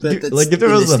 right? Like if there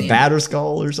was a Batter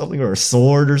Skull or something, or a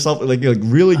sword or something, like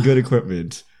really good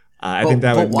equipment. I think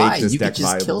that would make this deck viable. You could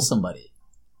just kill somebody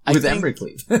with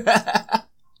Embercleave.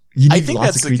 You need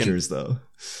lots of creatures though.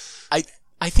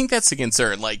 I think that's the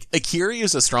concern. Like, Akiri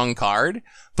is a strong card,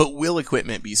 but will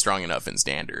equipment be strong enough in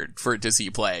Standard for it to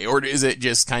see play? Or is it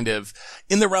just kind of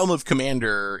in the realm of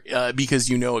Commander,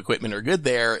 because equipment are good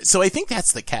there? So I think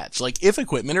that's the catch. Like, if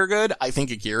equipment are good, I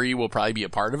think Akiri will probably be a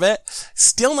part of it.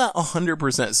 Still not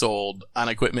 100% sold on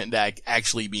equipment deck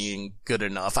actually being good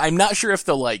enough. I'm not sure if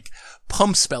the, like,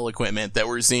 pump spell equipment that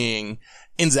we're seeing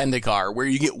in Zendikar, where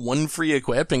you get one free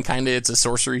equip and kind of it's a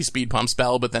sorcery speed pump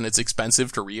spell, but then it's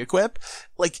expensive to re-equip.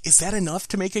 Like, is that enough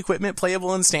to make equipment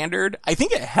playable in Standard? I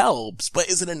think it helps, but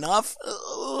is it enough?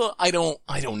 I don't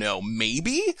know.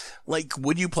 Maybe? Like,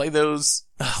 would you play those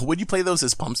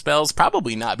as pump spells?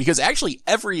 Probably not, because actually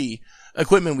every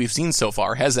equipment we've seen so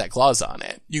far has that clause on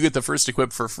it. You get the first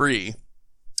equip for free,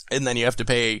 and then you have to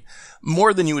pay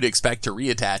more than you would expect to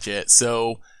reattach it.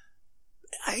 So,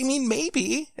 I mean,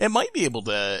 maybe it might be able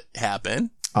to happen.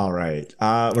 All right.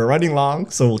 We're running long,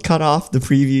 so we'll cut off the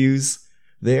previews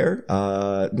there.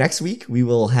 Next week, we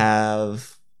will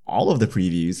have all of the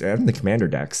previews and the commander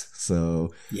decks.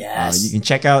 So yes, you can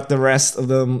check out the rest of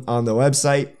them on the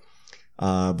website.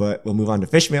 But we'll move on to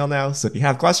Fishmail now. So if you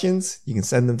have questions, you can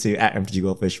send them to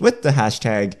 @MTGGoldfish with the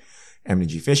hashtag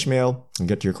MTGFishmail and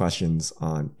get your questions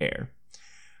on air.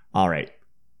 All right.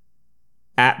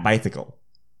 @Bythical.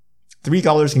 3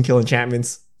 colors can kill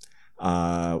enchantments.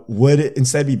 Would it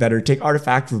instead be better to take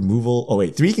artifact removal? Oh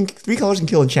wait, 3 colors can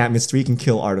kill enchantments, 3 can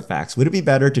kill artifacts. Would it be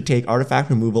better to take artifact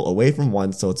removal away from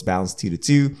 1 so it's balanced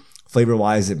 2-2? Flavor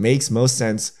wise, it makes most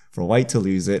sense for white to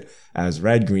lose it, as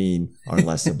red green are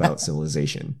less about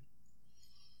civilization.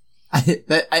 I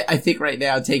think right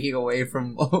now taking away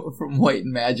from white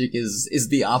and magic is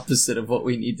the opposite of what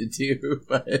we need to do.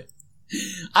 But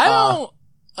I don't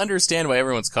understand why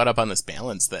everyone's caught up on this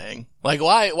balance thing. Like,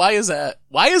 why is that?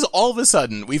 Why is all of a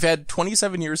sudden we've had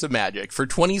 27 years of Magic? For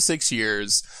 26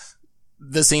 years,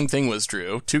 the same thing was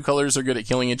true. 2 colors are good at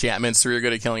killing enchantments, 3 are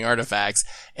good at killing artifacts.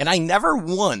 And I never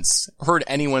once heard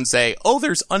anyone say, oh,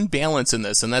 there's unbalance in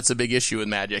this, and that's a big issue with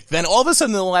Magic. Then all of a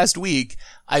sudden in the last week,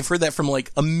 I've heard that from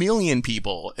like 1 million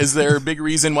people. Is there a big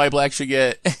reason why black should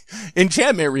get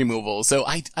enchantment removal? So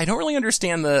I don't really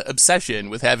understand the obsession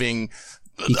with having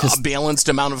a balanced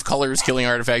amount of colors killing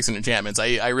artifacts and enchantments.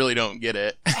 I really don't get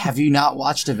it. Have you not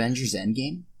watched Avengers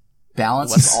Endgame?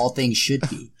 Balance is all things should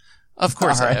be. Of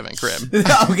course I haven't, Krim.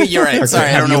 Okay, you're right. Sorry,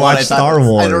 I don't know what I thought. Star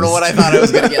Wars? I don't know what I thought I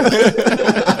was going to get.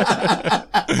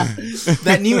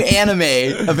 That new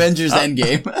anime, Avengers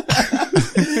Endgame.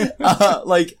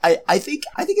 I think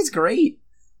it's great.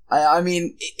 I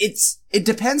mean, it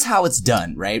depends how it's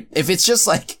done, right? If it's just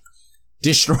like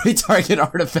destroy target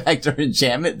artifact or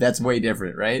enchantment, that's way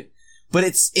different, right? But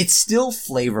it's still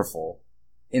flavorful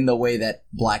in the way that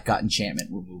black got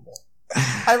enchantment removal.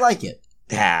 I like it.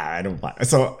 Yeah, I don't like.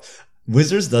 So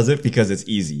Wizards does it because it's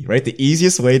easy, right? The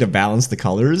easiest way to balance the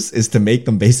colors is to make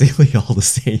them basically all the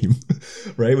same,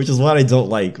 right? Which is what I don't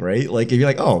like, right? Like if you're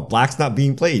like, oh, black's not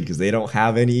being played because they don't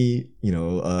have any,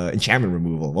 enchantment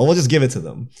removal. Well, we'll just give it to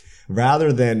them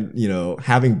rather than,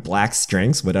 having black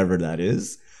strengths, whatever that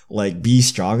is, like be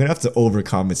strong enough to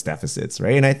overcome its deficits,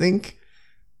 right? And I think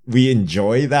we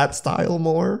enjoy that style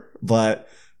more, but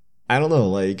I don't know,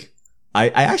 like I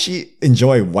actually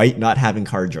enjoy white not having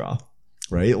card draw,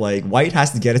 right? Like white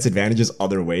has to get its advantages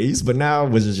other ways, but now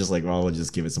Wizards just like, well, we'll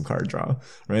just give it some card draw,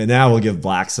 right? Now we'll give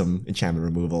black some enchantment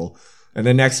removal, and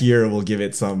then next year we'll give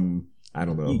it some, I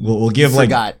don't know, we'll give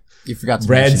you forgot to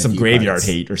red some graveyard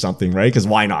hate or something, right? Because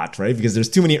why not, right? Because there's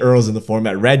too many Earls in the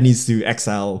format. Red needs to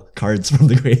exile cards from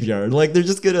the graveyard. Like they're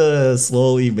just gonna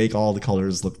slowly make all the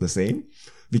colors look the same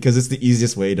because it's the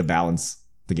easiest way to balance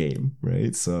the game,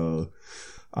 right? So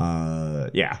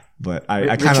Yeah, but I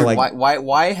kind Richard, of like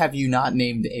why have you not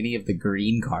named any of the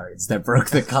green cards that broke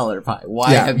the color pie?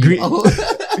 Why Yeah, have green- you?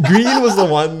 green was the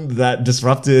one that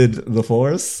disrupted the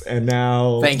force, and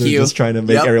now Thank they're you. just trying to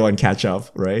make Yep. everyone catch up,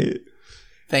 right?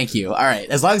 Thank you. All right,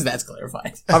 as long as that's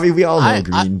clarified. I mean, we all know I-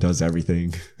 green does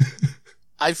everything.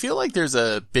 I feel like there's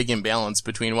a big imbalance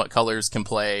between what colors can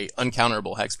play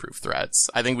uncounterable hexproof threats.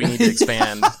 I think we need to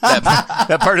expand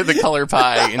that part of the color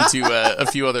pie into a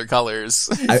few other colors.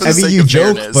 I mean, you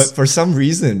joke, but for some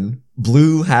reason,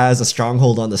 blue has a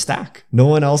stronghold on the stack. No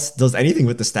one else does anything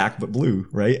with the stack but blue,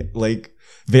 right? Like,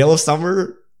 Veil of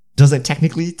Summer doesn't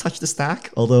technically touch the stack,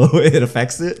 although it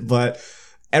affects it, but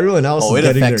everyone else is it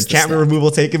getting their affects the enchantment stack. removal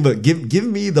taken, but give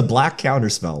me the black counter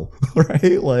spell,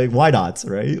 right? Like, why not,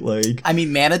 right? Like, I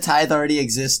mean, Mana Tithe already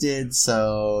existed,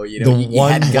 so you know the you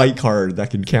one had white card that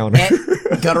can counter.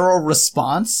 and Guttural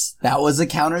Response, that was a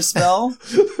counter spell.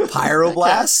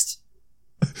 Pyroblast.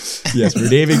 Yes, we're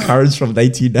naming cards from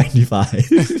 1995.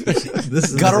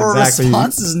 This is Guttural exactly.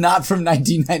 Response is not from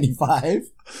 1995.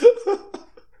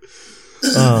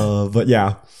 But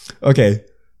yeah. Okay.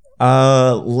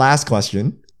 Last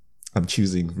question. I'm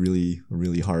choosing really,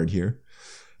 really hard here.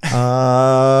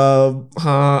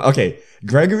 Okay.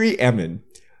 Gregory Emmon.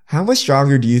 How much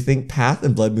stronger do you think Path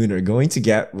and Blood Moon are going to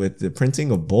get with the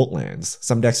printing of Bolt lands?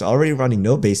 Some decks are already running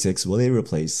no basics. Will they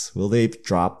replace? Will they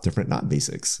drop different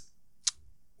non-basics?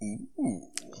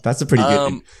 That's a pretty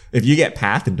good. If you get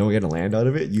Path and don't get a land out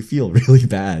of it, you feel really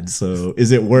bad. So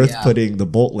is it worth Yeah. putting the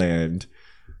Bolt land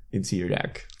into your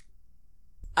deck?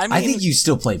 I mean, I think you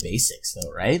still play basics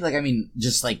though, right? Like, I mean,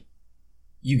 just like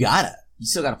you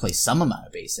still gotta play some amount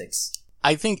of basics.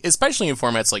 I think, especially in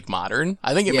formats like Modern,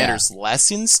 I think it Yeah. matters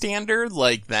less in Standard.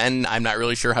 Like, then I'm not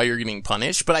really sure how you're getting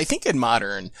punished. But I think in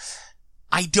Modern,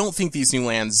 I don't think these new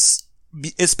lands,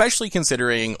 especially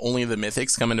considering only the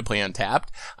Mythics come into play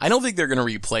untapped, I don't think they're going to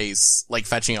replace, like,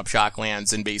 fetching up shock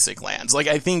lands and basic lands. Like,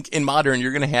 I think in Modern, you're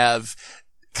going to have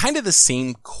kind of the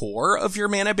same core of your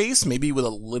mana base, maybe with a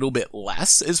little bit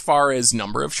less as far as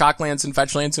number of shock lands and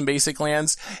fetch lands and basic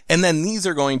lands. And then these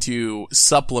are going to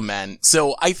supplement.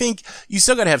 So I think you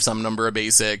still got to have some number of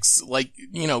basics. Like,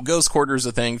 you know, Ghost Quarter's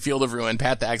a thing, Field of Ruin,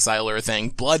 Path to Exile are a thing,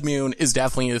 Blood Moon is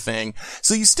definitely a thing.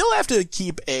 So you still have to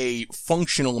keep a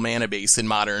functional mana base in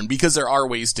Modern, because there are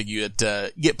ways to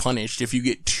get punished if you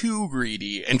get too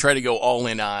greedy and try to go all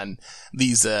in on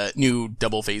these new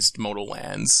double-faced modal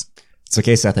lands. It's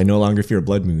okay, Seth. I no longer fear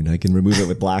Blood Moon. I can remove it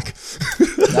with black.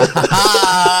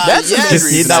 That's yes. the main Just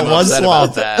need reason that I'm one upset swap.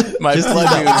 about that. My Just need blood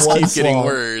that moons one keep getting swap.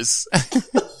 worse.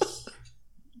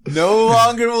 No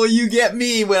longer will you get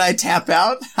me when I tap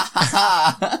out.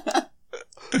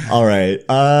 All right.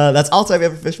 That's all time we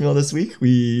have for Fish Meal this week.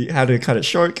 We had to cut it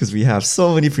short because we have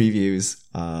so many previews.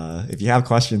 If you have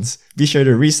questions, be sure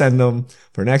to resend them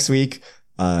for next week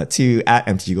to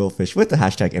 @MTGGoldfish with the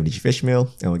hashtag MTGFishmail,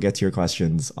 and we'll get to your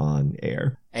questions on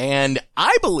air. And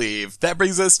I believe that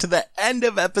brings us to the end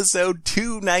of episode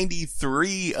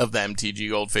 293 of the MTG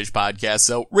Goldfish podcast.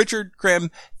 So, Richard, Krim,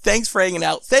 thanks for hanging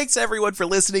out. Thanks everyone for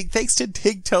listening. Thanks to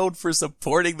Tigtoad for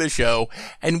supporting the show.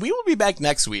 And we will be back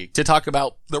next week to talk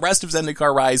about the rest of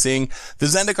Zendikar Rising, the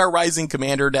Zendikar Rising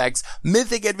Commander decks,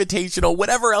 Mythic Invitational,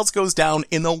 whatever else goes down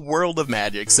in the world of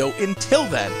Magic. So until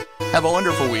then, have a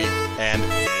wonderful week. And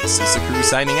this is the crew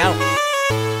signing out.